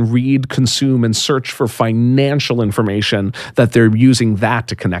often read, consume, and search for financial information that they're using that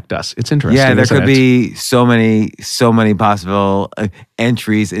to connect us. It's interesting. Yeah, there could be so many possible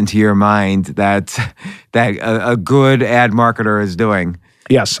entries into your mind that a good ad marketer is doing.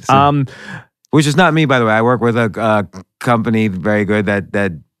 Yes. Which is not me, by the way. I work with a company very good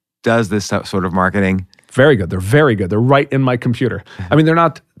that does this sort of marketing. Very good. They're very good. They're right in my computer. I mean, they're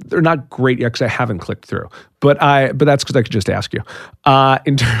not great yet because I haven't clicked through. But that's because I could just ask you.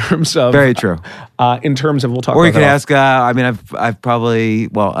 In terms of very true. In terms of we'll talk. Or about you could ask. I mean, I've probably.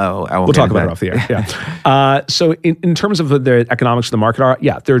 Well, I won't. We'll talk about it off the air. Yeah. So in terms of the economics of the market are,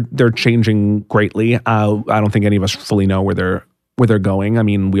 they're changing greatly. I don't think any of us fully know where they're going. I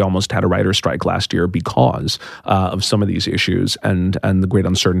mean, we almost had a writer's strike last year because of some of these issues and the great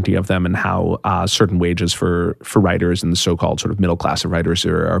uncertainty of them and how certain wages for writers and the so-called sort of middle class of writers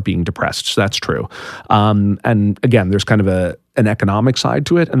are being depressed. So that's true. And again, there's kind of an economic side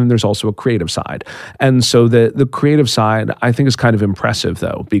to it, and then there's also a creative side. And so the creative side, I think, is kind of impressive,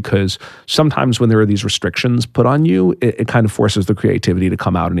 though, because sometimes when there are these restrictions put on you, it kind of forces the creativity to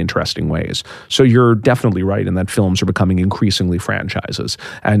come out in interesting ways. So you're definitely right in that films are becoming increasingly franchises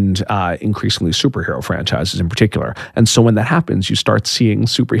and increasingly superhero franchises in particular. And so when that happens, you start seeing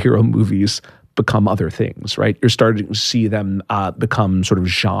superhero movies become other things, right? You're starting to see them become sort of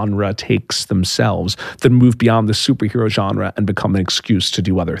genre takes themselves that move beyond the superhero genre and become an excuse to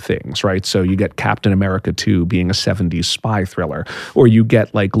do other things, right? So you get Captain America 2 being a 70s spy thriller, or you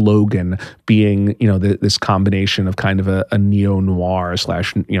get like Logan being, this combination of kind of a neo-noir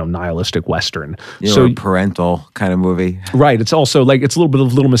 / nihilistic Western. So a parental kind of movie. Right. It's also like, it's a little bit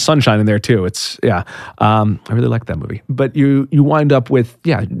of Little Miss Sunshine in there too. It's, I really like that movie. But you wind up with,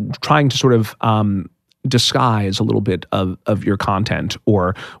 trying to sort of disguise a little bit of your content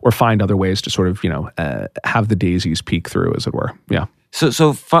or find other ways to sort of, have the daisies peek through, as it were. Yeah.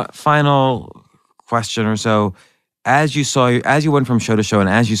 So final question or so, as you went from show to show and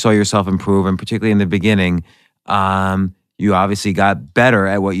as you saw yourself improve, and particularly in the beginning, you obviously got better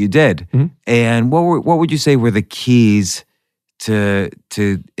at what you did. Mm-hmm. And what would you say were the keys to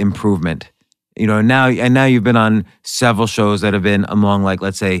improvement? Now you've been on several shows that have been among, like,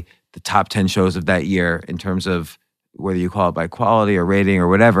 let's say, the top 10 shows of that year in terms of whether you call it by quality or rating or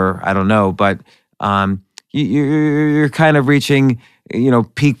whatever, I don't know. But you're kind of reaching,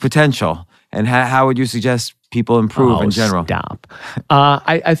 peak potential. And how would you suggest people improve in general? Stop.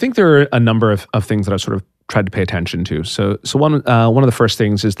 I think there are a number of things that I've sort of tried to pay attention to. So one of the first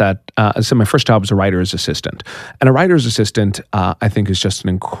things is that my first job was a writer's assistant. And a writer's assistant, I think, is just an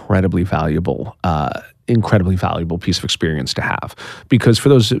incredibly valuable piece of experience to have. Because for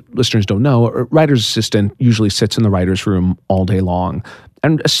those listeners who don't know, a writer's assistant usually sits in the writer's room all day long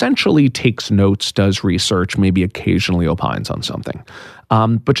and essentially takes notes, does research, maybe occasionally opines on something.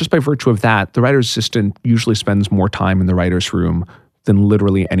 But just by virtue of that, the writer's assistant usually spends more time in the writer's room than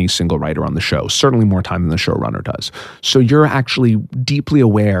literally any single writer on the show, certainly more time than the showrunner does. So you're actually deeply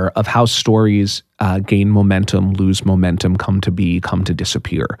aware of how stories gain momentum, lose momentum, come to be, come to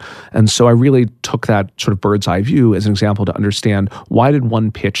disappear. And so I really took that sort of bird's eye view as an example to understand, why did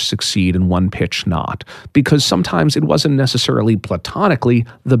one pitch succeed and one pitch not? Because sometimes it wasn't necessarily platonically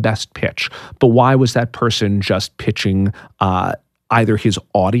the best pitch, but why was that person just pitching either his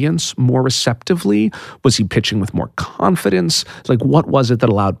audience more receptively? Was he pitching with more confidence? Like, what was it that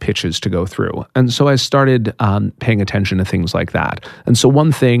allowed pitches to go through? And so I started paying attention to things like that. And so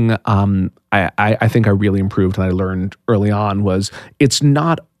one thing I think I really improved and I learned early on was, it's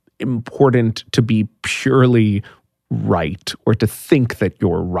not important to be purely right, or to think that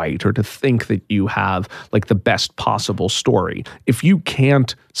you're right, or to think that you have like the best possible story. If you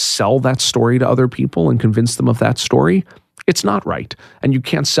can't sell that story to other people and convince them of that story, it's not right, and you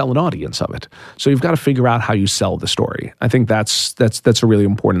can't sell an audience of it. So you've got to figure out how you sell the story. I think that's a really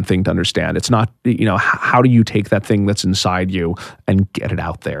important thing to understand. It's not, how do you take that thing that's inside you and get it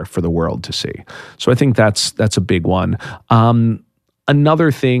out there for the world to see? So I think that's a big one.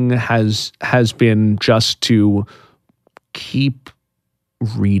 Another thing has been just to keep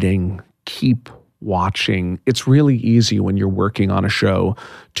reading, keep watching. It's really easy when you're working on a show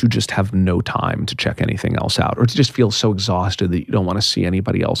to just have no time to check anything else out, or to just feel so exhausted that you don't want to see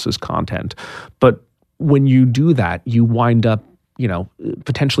anybody else's content. But when you do that, you wind up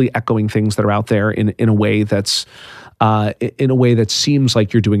potentially echoing things that are out there in a way that's in a way that seems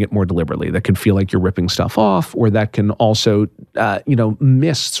like you're doing it more deliberately, that can feel like you're ripping stuff off, or that can also,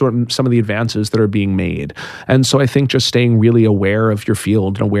 miss sort of some of the advances that are being made. And so I think just staying really aware of your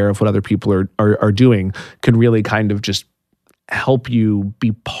field and aware of what other people are doing can really kind of just help you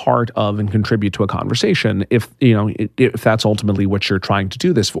be part of and contribute to a conversation if that's ultimately what you're trying to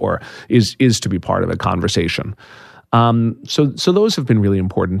do this for, is to be part of a conversation. So those have been really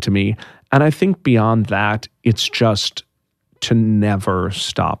important to me. And I think beyond that, it's just to never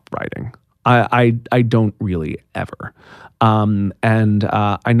stop writing. I don't really ever. And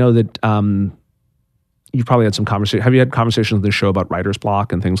I know that you've probably had some conversation. Have you had conversations on this show about writer's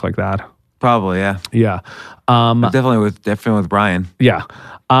block and things like that? Probably, yeah. Yeah. Definitely with Brian. Yeah.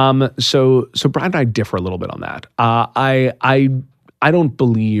 So Brian and I differ a little bit on that. I don't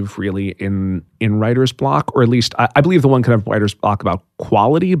believe really in writer's block, or at least I believe the one can have writer's block about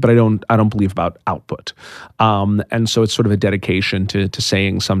quality, but I don't believe about output. And so it's sort of a dedication to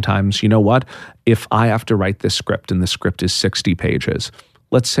saying sometimes, you know what, if I have to write this script and the script is 60 pages,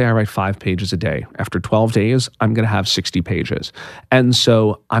 let's say I write 5 pages a day. After 12 days, I'm going to have 60 pages. And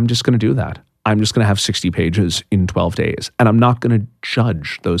so I'm just going to do that. I'm just going to have 60 pages in 12 days. And I'm not going to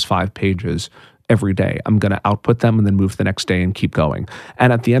judge those 5 pages every day. I'm going to output them and then move the next day and keep going.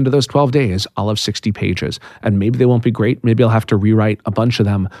 And at the end of those 12 days, I'll have 60 pages. And maybe they won't be great. Maybe I'll have to rewrite a bunch of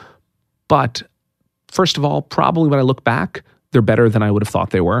them. But first of all, probably when I look back, they're better than I would have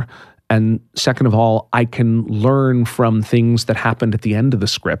thought they were. And second of all, I can learn from things that happened at the end of the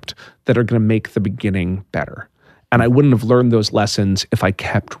script that are going to make the beginning better. And I wouldn't have learned those lessons if I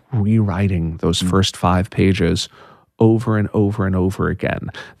kept rewriting those first 5 pages over and over and over again.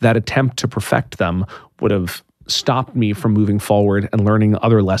 That attempt to perfect them would have stopped me from moving forward and learning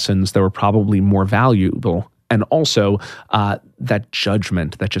other lessons that were probably more valuable. And also that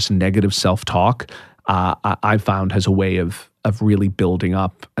judgment, that just negative self-talk, I found has a way of really building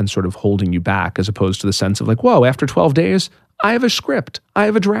up and sort of holding you back, as opposed to the sense of like, whoa, after 12 days, I have a script, I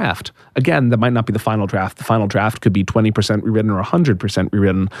have a draft. Again, that might not be the final draft. The final draft could be 20% rewritten or 100%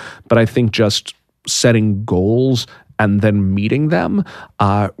 rewritten. But I think just setting goals and then meeting them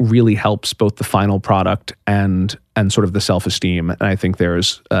really helps both the final product and sort of the self-esteem. And I think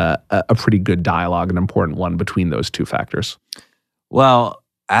there's a pretty good dialogue, an important one between those two factors. Well,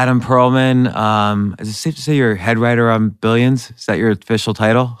 Adam Perlman, is it safe to say you're head writer on Billions? Is that your official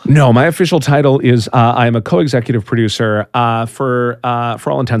title? No, my official title is I'm a co-executive producer. For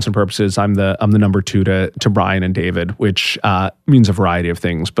all intents and purposes, I'm the number 2 to Brian and David, which means a variety of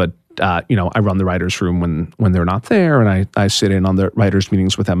things. But I run the writers' room when they're not there, and I sit in on the writers'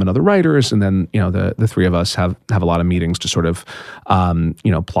 meetings with them and other writers, and then the three of us have a lot of meetings to sort of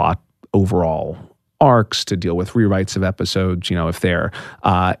plot overall arcs, to deal with rewrites of episodes. If they're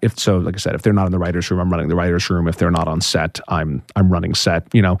like I said, if they're not in the writers' room, I'm running the writers' room. If they're not on set, I'm running set.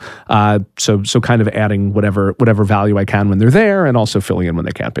 So kind of adding whatever value I can when they're there, and also filling in when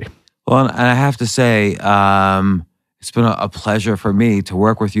they can't be. Well, and I have to say, it's been a pleasure for me to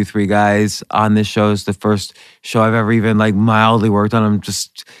work with you three guys on this show. It's the first show I've ever even mildly worked on. I'm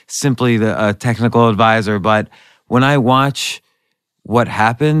just simply the technical advisor. But when I watch what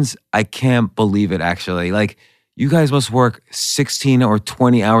happens, I can't believe it, actually. You guys must work 16 or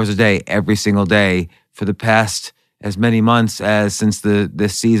 20 hours a day every single day for the past as many months as since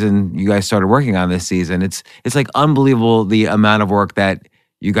this season you guys started working on this season. It's unbelievable the amount of work that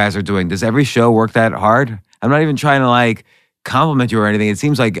you guys are doing. Does every show work that hard? I'm not even trying to compliment you or anything. It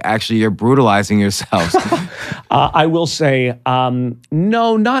seems like actually you're brutalizing yourselves. I will say,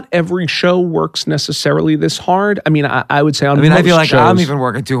 no, not every show works necessarily this hard. I mean, I would say on most I feel like shows, I'm even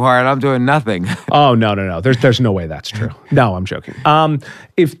working too hard. I'm doing nothing. Oh, no. There's no way that's true. No, I'm joking.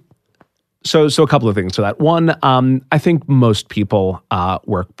 So a couple of things to that. One, I think most people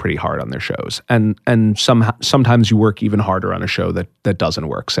work pretty hard on their shows, and sometimes you work even harder on a show that doesn't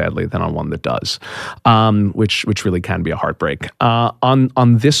work, sadly, than on one that does, which really can be a heartbreak.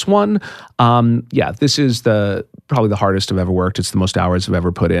 On this one, this is probably the hardest I've ever worked. It's the most hours I've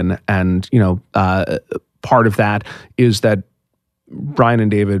ever put in, and part of that is that Brian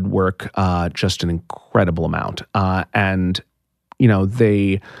and David work just an incredible amount, and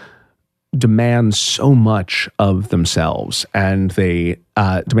they demand so much of themselves, and they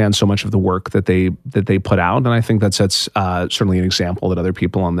demand so much of the work that they put out. And I think that sets certainly an example that other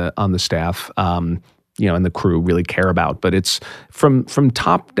people on the staff, and the crew really care about. But it's from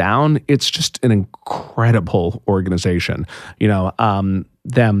top down, it's just an incredible organization.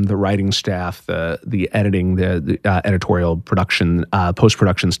 them, the writing staff, the editing, the editorial production,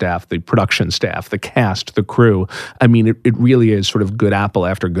 post-production staff, the production staff, the cast, the crew. I mean, it really is sort of good apple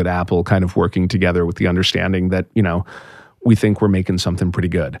after good apple kind of working together with the understanding that, we think we're making something pretty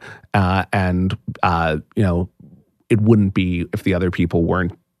good. And it wouldn't be if the other people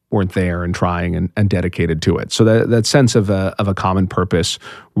weren't there and trying and dedicated to it. So that sense of a common purpose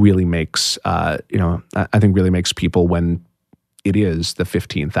really makes, I think really makes people, when it is the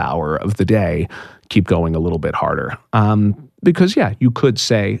 15th hour of the day, keep going a little bit harder. Because you could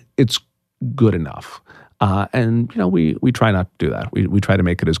say it's good enough. And we try not to do that. We try to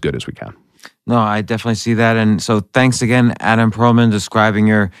make it as good as we can. No, I definitely see that. And so thanks again, Adam Perlman, describing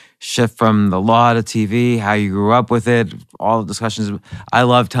your shift from the law to TV, how you grew up with it, all the discussions. I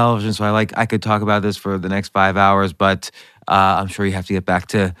love television, so I could talk about this for the next 5 hours, but I'm sure you have to get back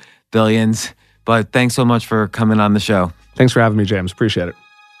to Billions. But thanks so much for coming on the show. Thanks for having me, James. Appreciate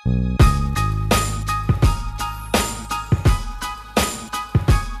it.